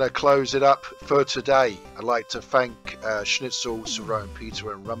are going to close it up for today. I'd like to thank Schnitzel, Cerrone,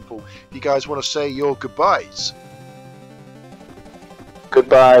 Peter, and Rumpel. If you guys want to say your goodbyes.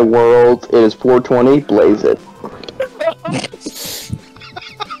 Goodbye, world. It is 420. Blaze it.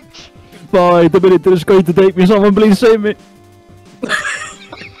 Bye. The minute is going to take me. Someone please save me.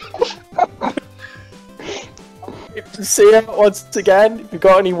 See ya once again. If you've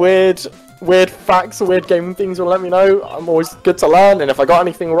got any weird facts or weird gaming things, you want to let me know. I'm always good to learn, and if I got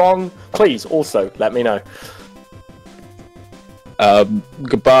anything wrong, please also let me know.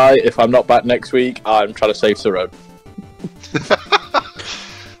 Goodbye. If I'm not back next week, I'm trying to save Cerrone.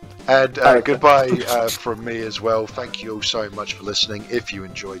 And goodbye from me as well. Thank you all so much for listening. If you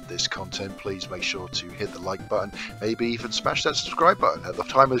enjoyed this content, please make sure to hit the like button. Maybe even smash that subscribe button. At the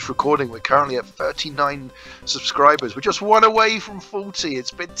time of this recording, we're currently at 39 subscribers. We're just 1 away from 40.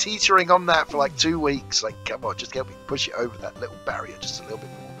 It's been teetering on that for like 2 weeks. Like, come on, just help me push it over that little barrier just a little bit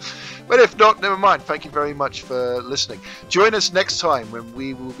more. But if not, never mind. Thank you very much for listening. Join us next time when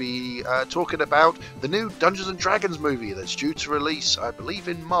we will be talking about the new Dungeons and Dragons movie that's due to release, I believe,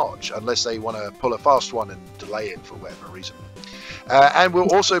 in March, unless they want to pull a fast one and delay it for whatever reason. And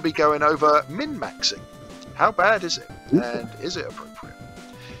we'll also be going over min-maxing. How bad is it? And is it appropriate?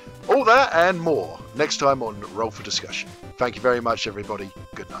 All that and more next time on Roll for Discussion. Thank you very much, everybody.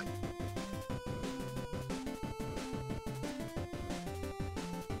 Good night.